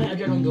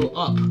adrenaline go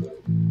up.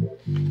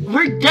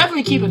 We're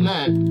definitely keeping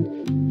that.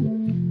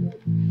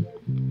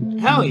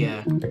 Hell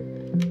yeah.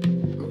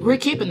 We're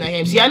keeping that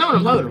game. See, I know what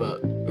I'm talking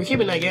about. We're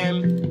keeping that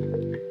game.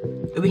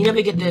 We can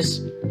never get this.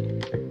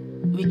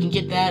 We can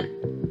get that.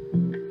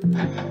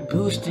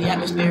 Boost the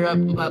atmosphere up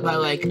by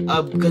like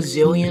a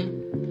gazillion.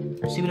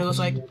 See what it looks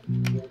like?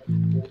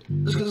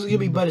 This is gonna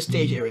be by the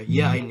stage area.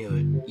 Yeah, I knew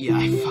it. Yeah,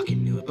 I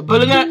fucking knew it.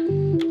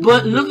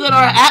 But look at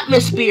our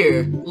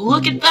atmosphere.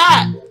 Look at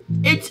that.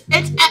 It's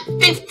at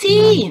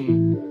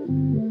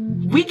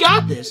 15. We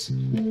got this.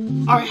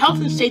 Our health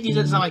and safety is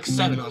at like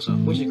 7 also,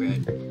 which is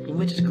great.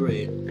 Which is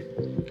great.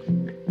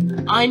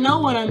 I know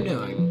what I'm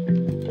doing.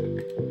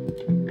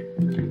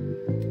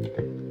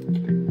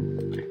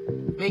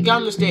 They got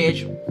on the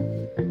stage.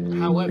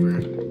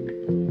 However,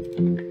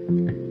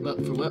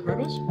 but for what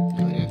purpose? Oh,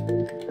 yeah.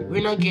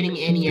 We're not getting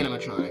any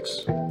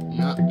animatronics.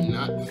 Not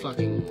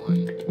fucking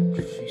one.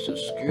 So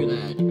screw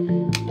that.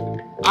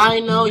 I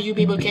know you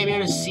people came here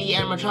to see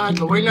animatronics,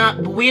 but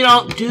we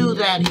don't do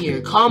that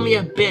here. Call me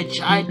a bitch,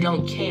 I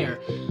don't care.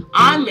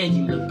 I'm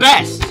making the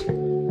best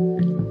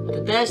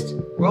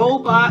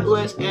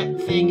robotless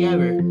thing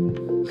ever.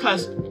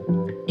 Because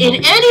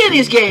in any of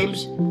these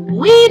games,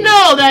 we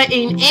know that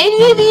in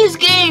any of these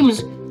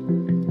games,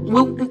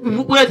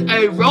 with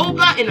a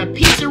robot in a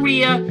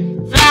pizzeria,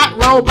 that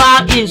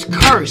robot is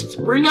cursed.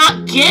 We're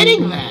not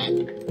getting that.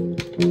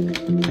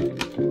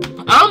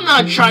 I'm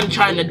not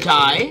trying to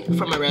die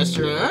from a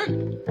restaurant.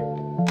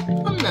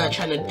 I'm not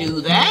trying to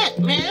do that,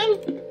 man.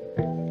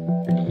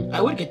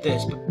 I would get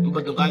this,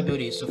 but the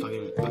liability is so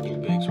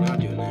fucking big, so we're not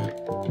doing that.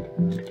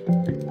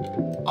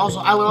 Also,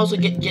 I would also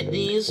get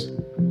these,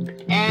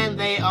 and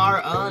they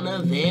are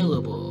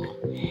unavailable.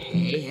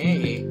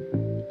 Hey.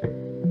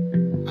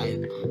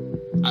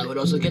 I would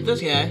also get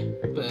this guy,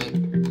 but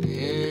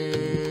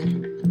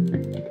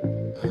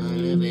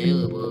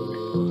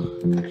unavailable.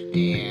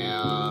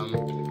 Damn.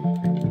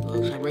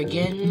 Looks like we're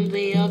getting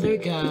the other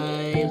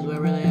guys,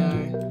 wherever they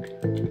are.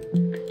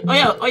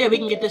 Oh yeah, we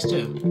can get this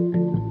too.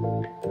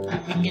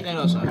 We can get that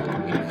also.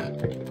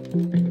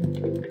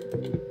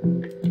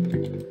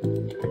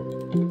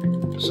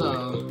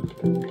 So,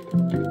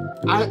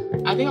 I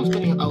think I'm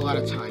spending a lot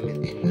of time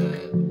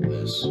in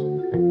this.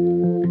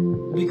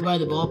 We could buy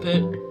the ball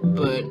pit,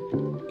 but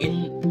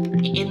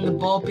in the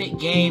ball pit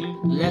game,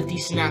 Lefty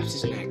snaps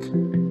his neck,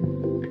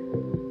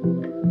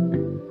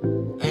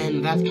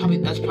 and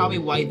that's probably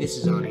why this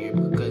is on here,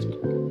 because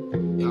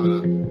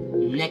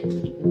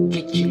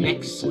get your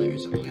neck slit or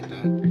something like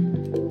that.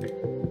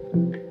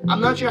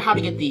 I'm not sure how to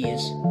get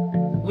these.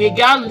 We had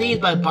gotten these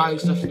by buying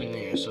stuff in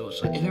there, so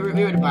if we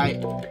were to buy,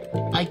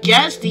 I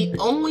guess the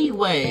only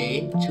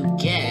way to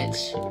get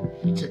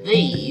to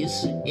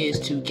these is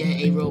to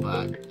get a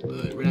robot,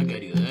 but we're not gonna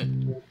do that.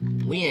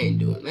 We ain't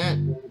doing that,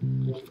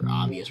 for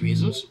obvious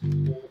reasons.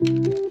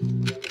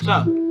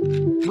 So,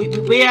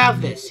 we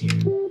have this here,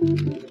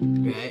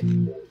 right?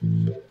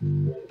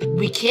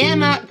 We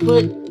cannot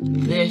put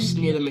this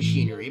near the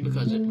machinery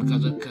because you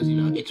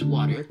know it's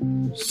water.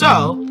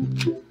 So,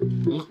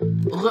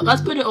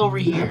 let's put it over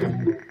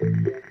here.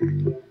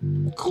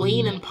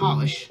 Clean and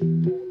polish.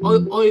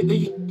 Oh,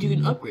 you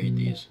can upgrade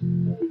these.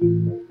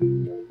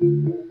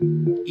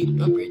 You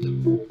can upgrade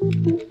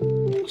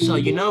them. So,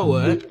 you know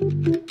what?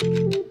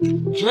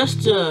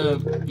 Just to,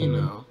 you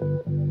know...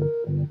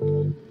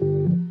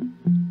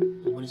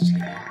 What does this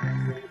give?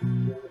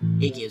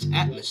 It gives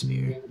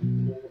atmosphere.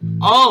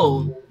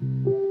 Oh!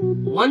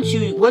 Once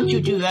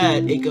you do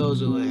that, it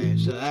goes away.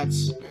 So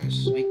that's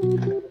nice.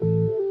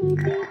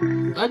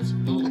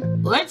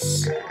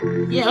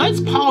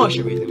 Let's polish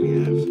everything we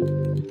have.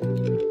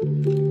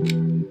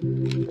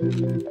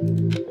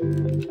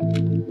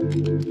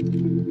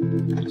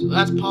 So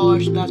that's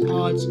polished,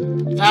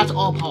 that's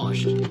all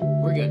polished.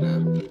 We're good now.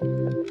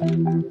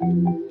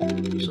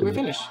 So we're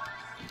finished.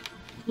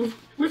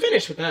 We're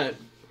finished with that.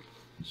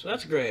 So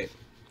that's great.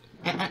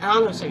 And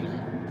on to second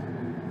night.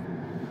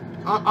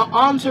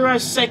 On to our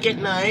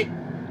second night.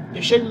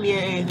 There shouldn't be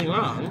anything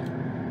wrong.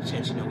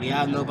 Since, you know, we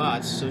have no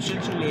bots, so there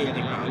shouldn't be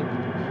anything wrong.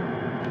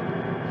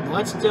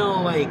 Let's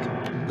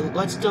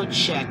still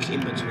check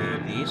in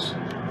between these.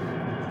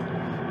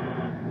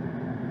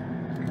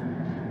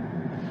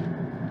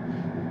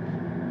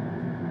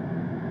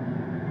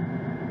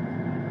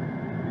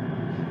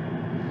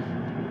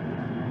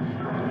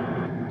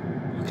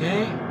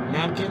 Okay,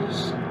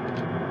 napkins.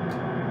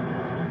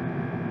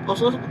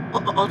 Also,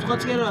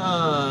 let's get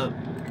a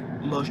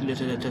motion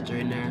detector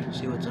in there,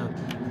 see what's up.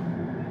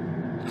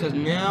 Because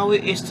now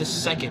it's the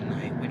second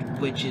night,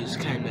 which is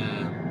kind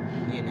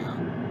of, you know,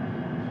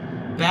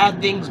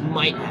 bad things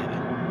might happen.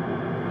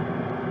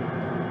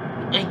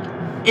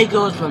 It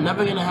goes from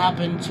never gonna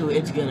happen to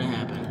it's gonna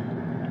happen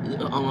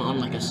on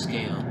like a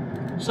scale.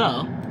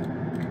 So,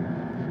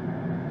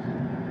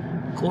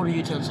 quarter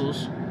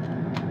utensils.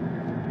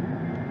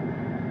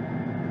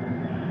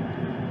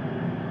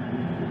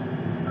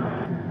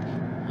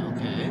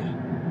 Okay.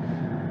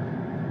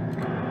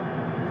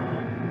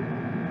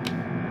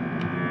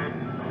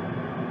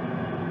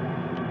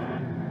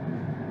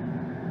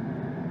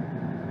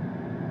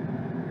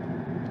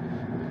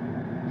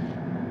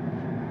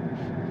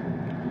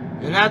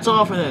 And that's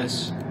all for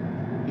this.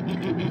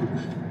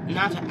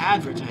 Not to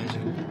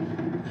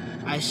advertising.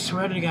 I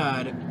swear to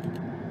God,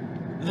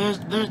 there's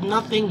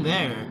nothing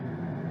there.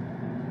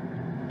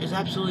 There's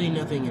absolutely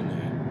nothing in there.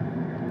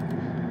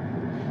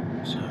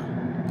 So.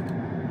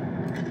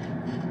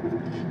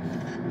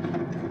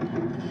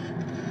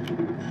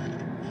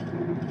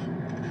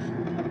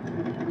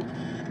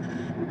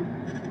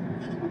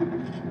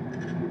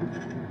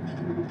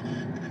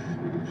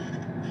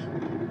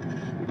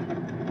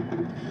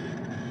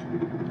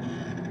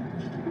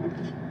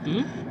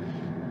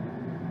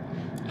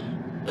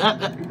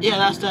 Yeah,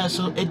 that's that.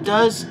 So it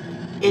does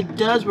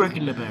work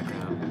in the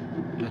background.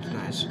 That's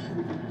nice.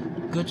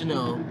 Good to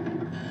know.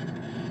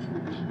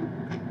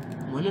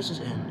 When does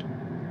this end?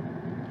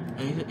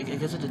 I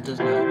guess it does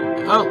not.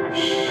 Oh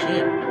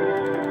shit!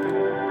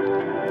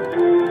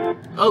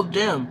 Oh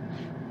damn!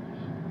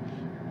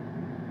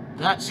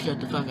 That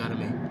scared the fuck out of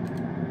me.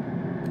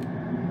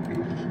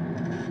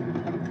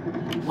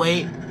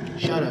 Wait!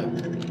 Shut up!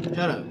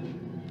 Shut up!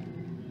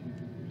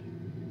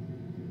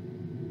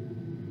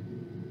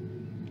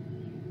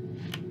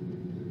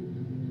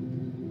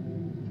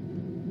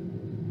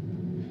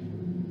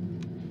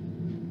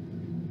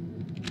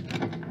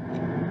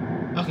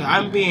 Okay,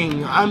 I'm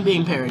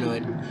being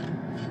paranoid.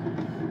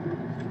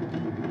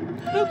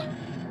 Boop.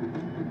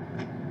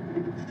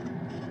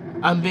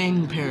 I'm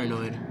being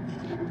paranoid.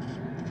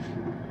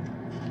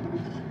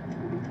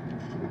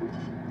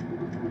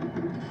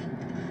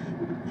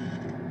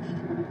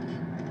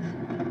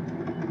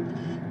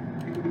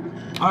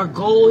 Our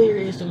goal here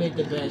is to make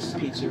the best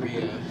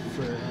pizzeria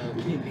for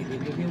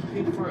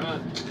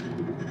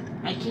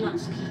I cannot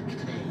speak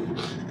today.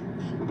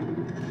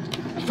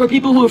 For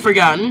people who have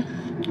forgotten,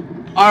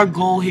 our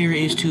goal here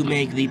is to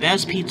make the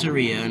best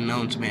pizzeria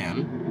known to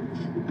man,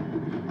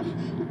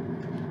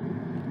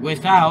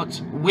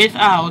 without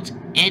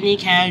any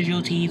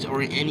casualties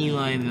or any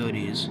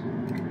liabilities.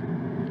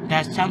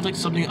 That sounds like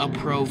something a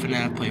pro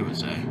FNAF player would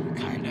say,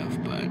 kind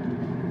of, but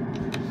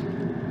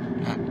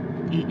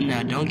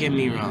no, don't get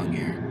me wrong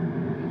here.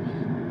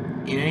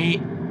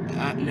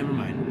 Never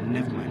mind.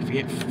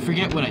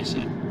 Forget what I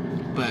said.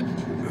 But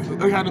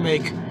we're trying to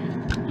make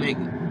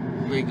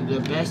the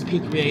best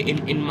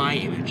pizzeria in my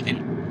image,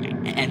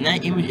 and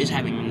that image is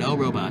having no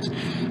robots.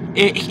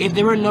 If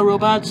there were no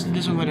robots,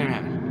 this would never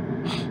happen.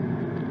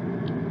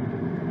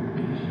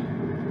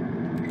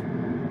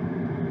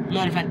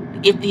 Matter of fact,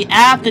 if the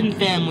Afton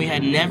family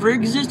had never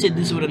existed,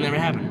 this would have never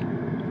happened.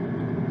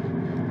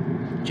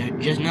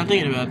 Just not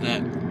thinking about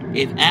that.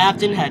 If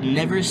Afton had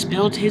never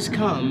spilled his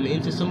cum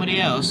into somebody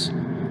else,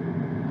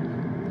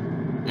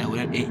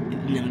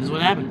 none of this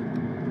would happen.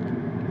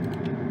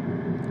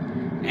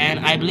 And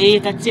I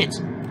believe that's it.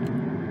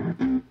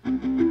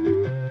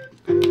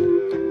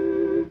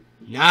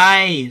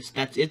 Nice!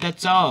 That's it,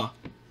 that's all.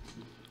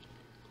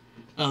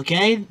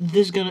 Okay,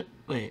 this is gonna...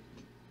 Wait.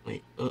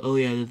 Oh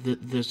yeah,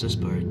 there's this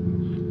part.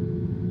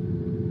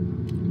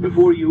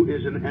 Before you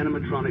is an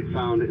animatronic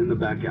found in the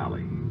back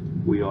alley.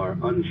 We are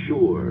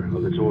unsure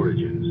of its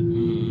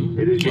origins.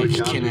 It is your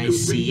job to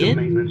complete the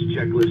maintenance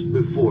checklist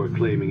before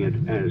claiming it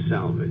as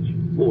salvage.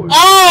 Or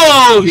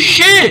Oh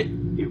shit!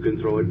 you can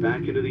throw it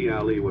back into the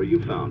alley where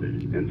you found it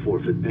and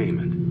forfeit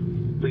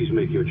payment. Please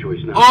make your choice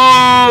now.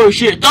 Oh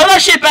shit! Throw that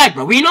shit back,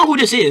 bro. We know who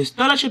this is.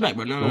 Throw that shit back,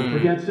 bro. No, Don't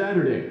forget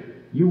Saturday.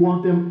 You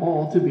want them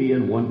all to be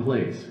in one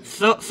place.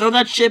 Throw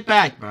that shit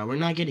back, bro. We're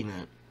not getting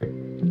that.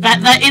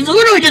 That is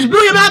literally just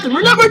brilliant bathroom.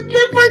 We're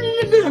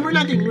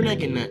not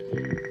getting that.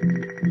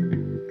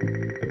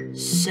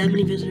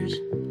 70 visitors.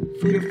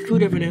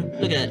 Food revenue.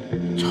 Look at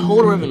that.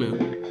 Total revenue.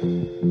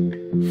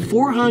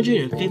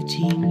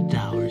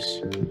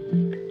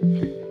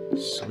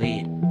 $415.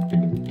 Sweet.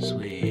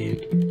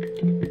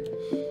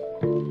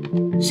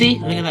 See?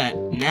 Look at that.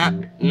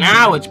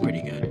 Now it's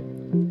pretty good.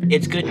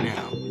 It's good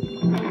now.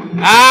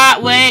 Ah,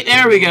 wait.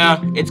 There we go.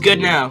 It's good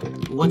now.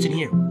 What's in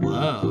here?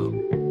 Whoa.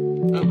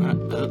 Oh my.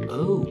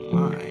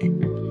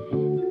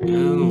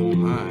 Oh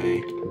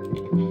my.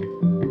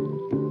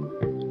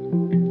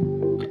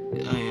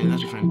 Oh yeah,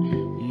 that's your friend.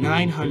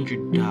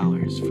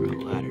 $900 for a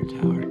ladder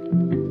tower.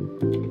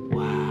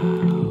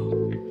 Wow.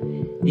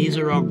 These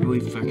are all really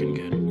fucking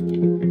good.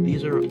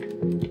 These are really good.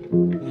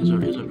 These are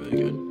really fucking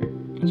good.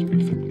 These are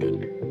fucking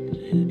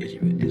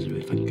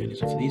good.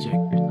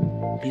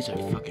 These are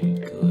fucking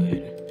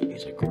good.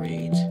 These are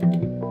great.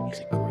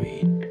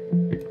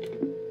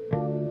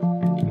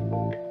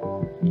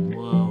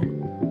 Whoa.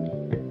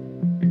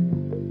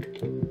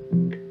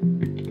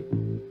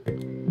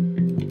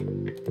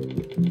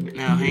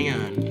 Now hang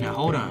on. Now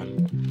hold on.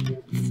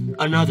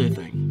 Another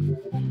thing.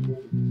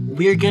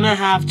 We're gonna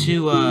have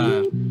to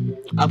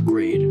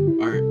upgrade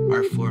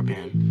our floor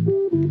pan.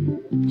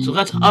 So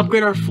let's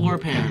upgrade our floor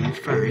pan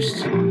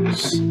first.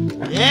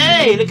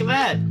 Hey, look at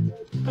that!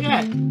 Look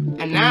at that!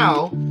 And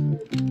now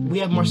we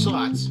have more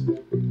slots.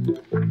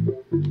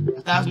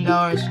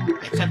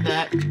 $1,000. Accept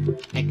that.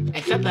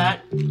 Accept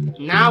that.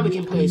 Now we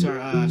can place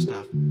our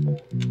stuff.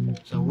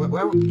 So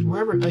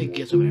wherever it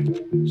gets over there.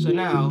 So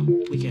now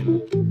we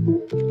can.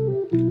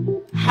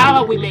 How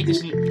about we make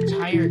this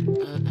entire?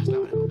 That's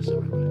not what I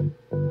wanted.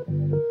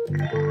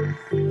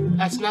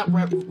 That's not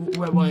where I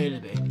wanted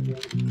it to be.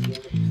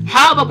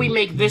 How about we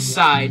make this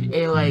side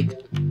a like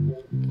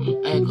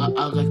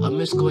a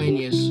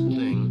miscellaneous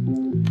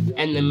thing,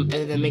 and then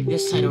make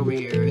this side over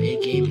here a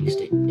gaming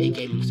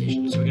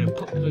station. So we're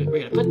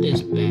gonna put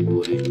this bad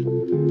boy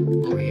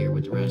over here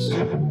with the rest.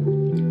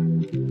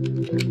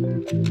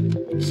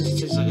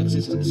 Since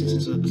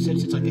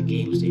it's like a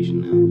game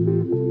station now.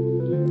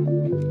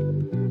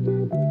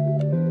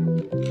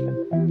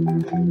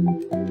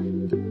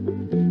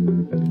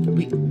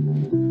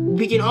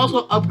 We can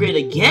also upgrade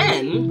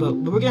again, but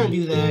we're gonna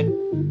do that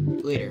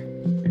later.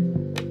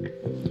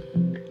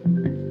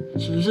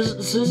 So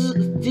this is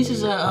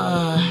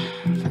a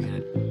forget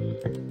it.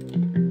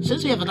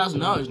 Since we have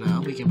 $1,000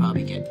 now, we can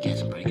probably get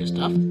some pretty good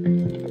stuff.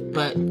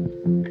 But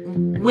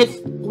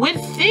with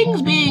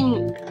things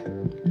being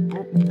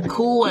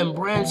cool and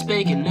brand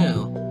spanking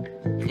new,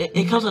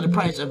 it comes at the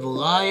price of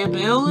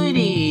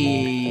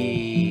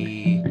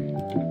liability.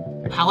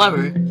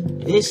 However,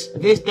 this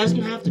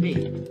doesn't have to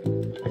be.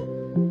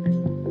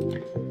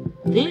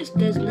 This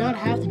does not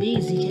have to be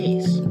the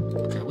case.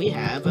 So we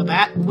have a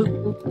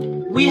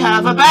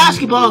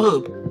basketball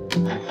hoop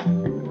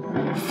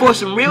for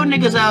some real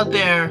niggas out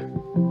there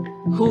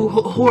who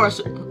are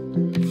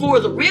for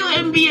the real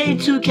NBA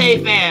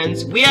 2K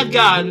fans. We have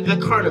gotten the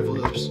carnival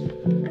hoops,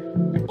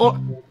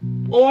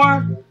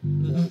 or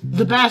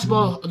the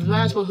basketball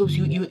hoops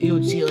you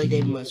would see like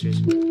Dave &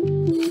 Buster's.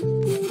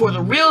 For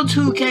the real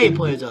 2K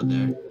players out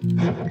there.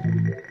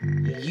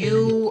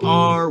 You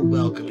are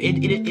welcome.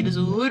 It is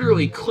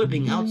literally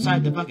clipping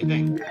outside the fucking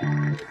thing.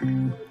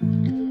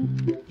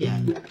 Yeah,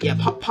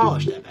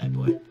 polish that bad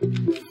boy.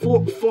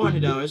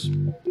 $400.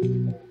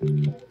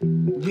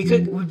 We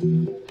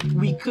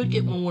could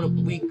get one of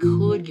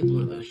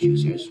those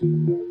juicers.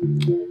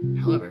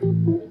 However,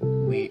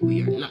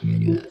 we are not gonna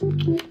do that.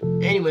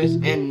 Anyways,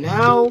 and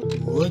now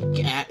look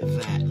at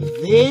that.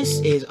 This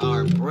is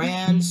our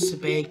brand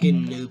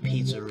spanking new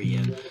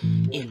pizzeria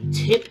in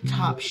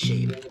tip-top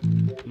shape.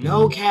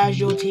 No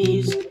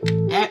casualties.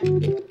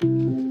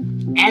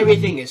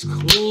 Everything is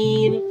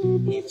clean.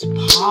 It's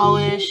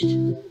polished.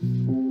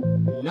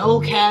 No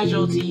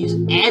casualties.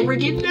 And we're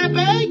getting that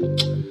bag.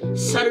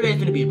 Saturday's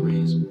gonna be a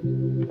breeze.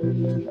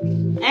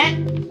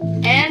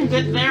 And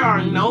that there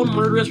are no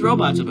murderous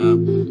robots about.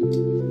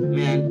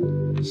 Man,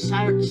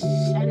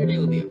 Saturday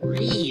will be a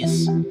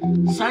breeze.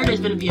 Saturday's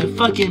gonna be a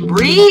fucking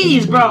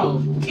breeze,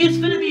 bro. It's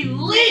gonna be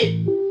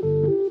lit.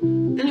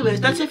 Anyways,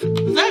 that's it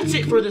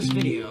for this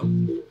video.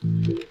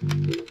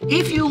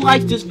 If you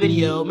liked this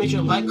video, make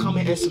sure to like,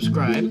 comment, and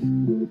subscribe.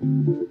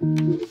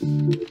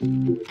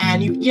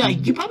 And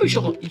you probably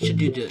should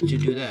do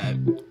that.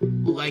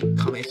 Like,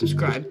 comment, and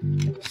subscribe,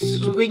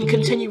 so we can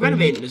continue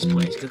renovating this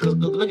place. Cause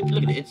look at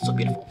it, it's so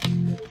beautiful.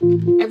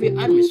 Every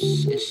item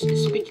is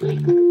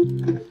speaking.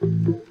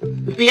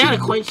 We had a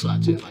coin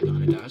slot too, like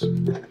 $100.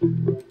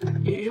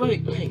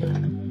 Hang on.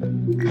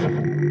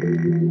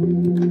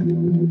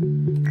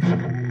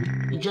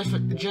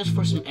 Just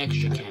for some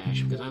extra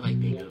cash, because I like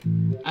being a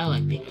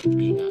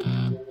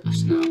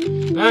snob.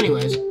 But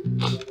anyways,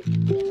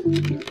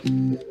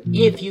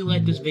 If you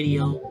like this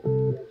video,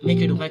 make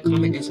sure to like,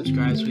 comment, and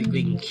subscribe so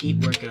we can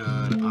keep working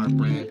on our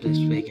brand, this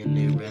making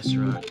new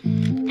restaurant.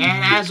 And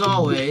as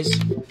always,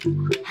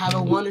 have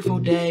a wonderful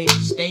day,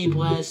 stay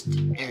blessed,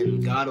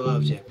 and God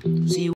loves you. See you.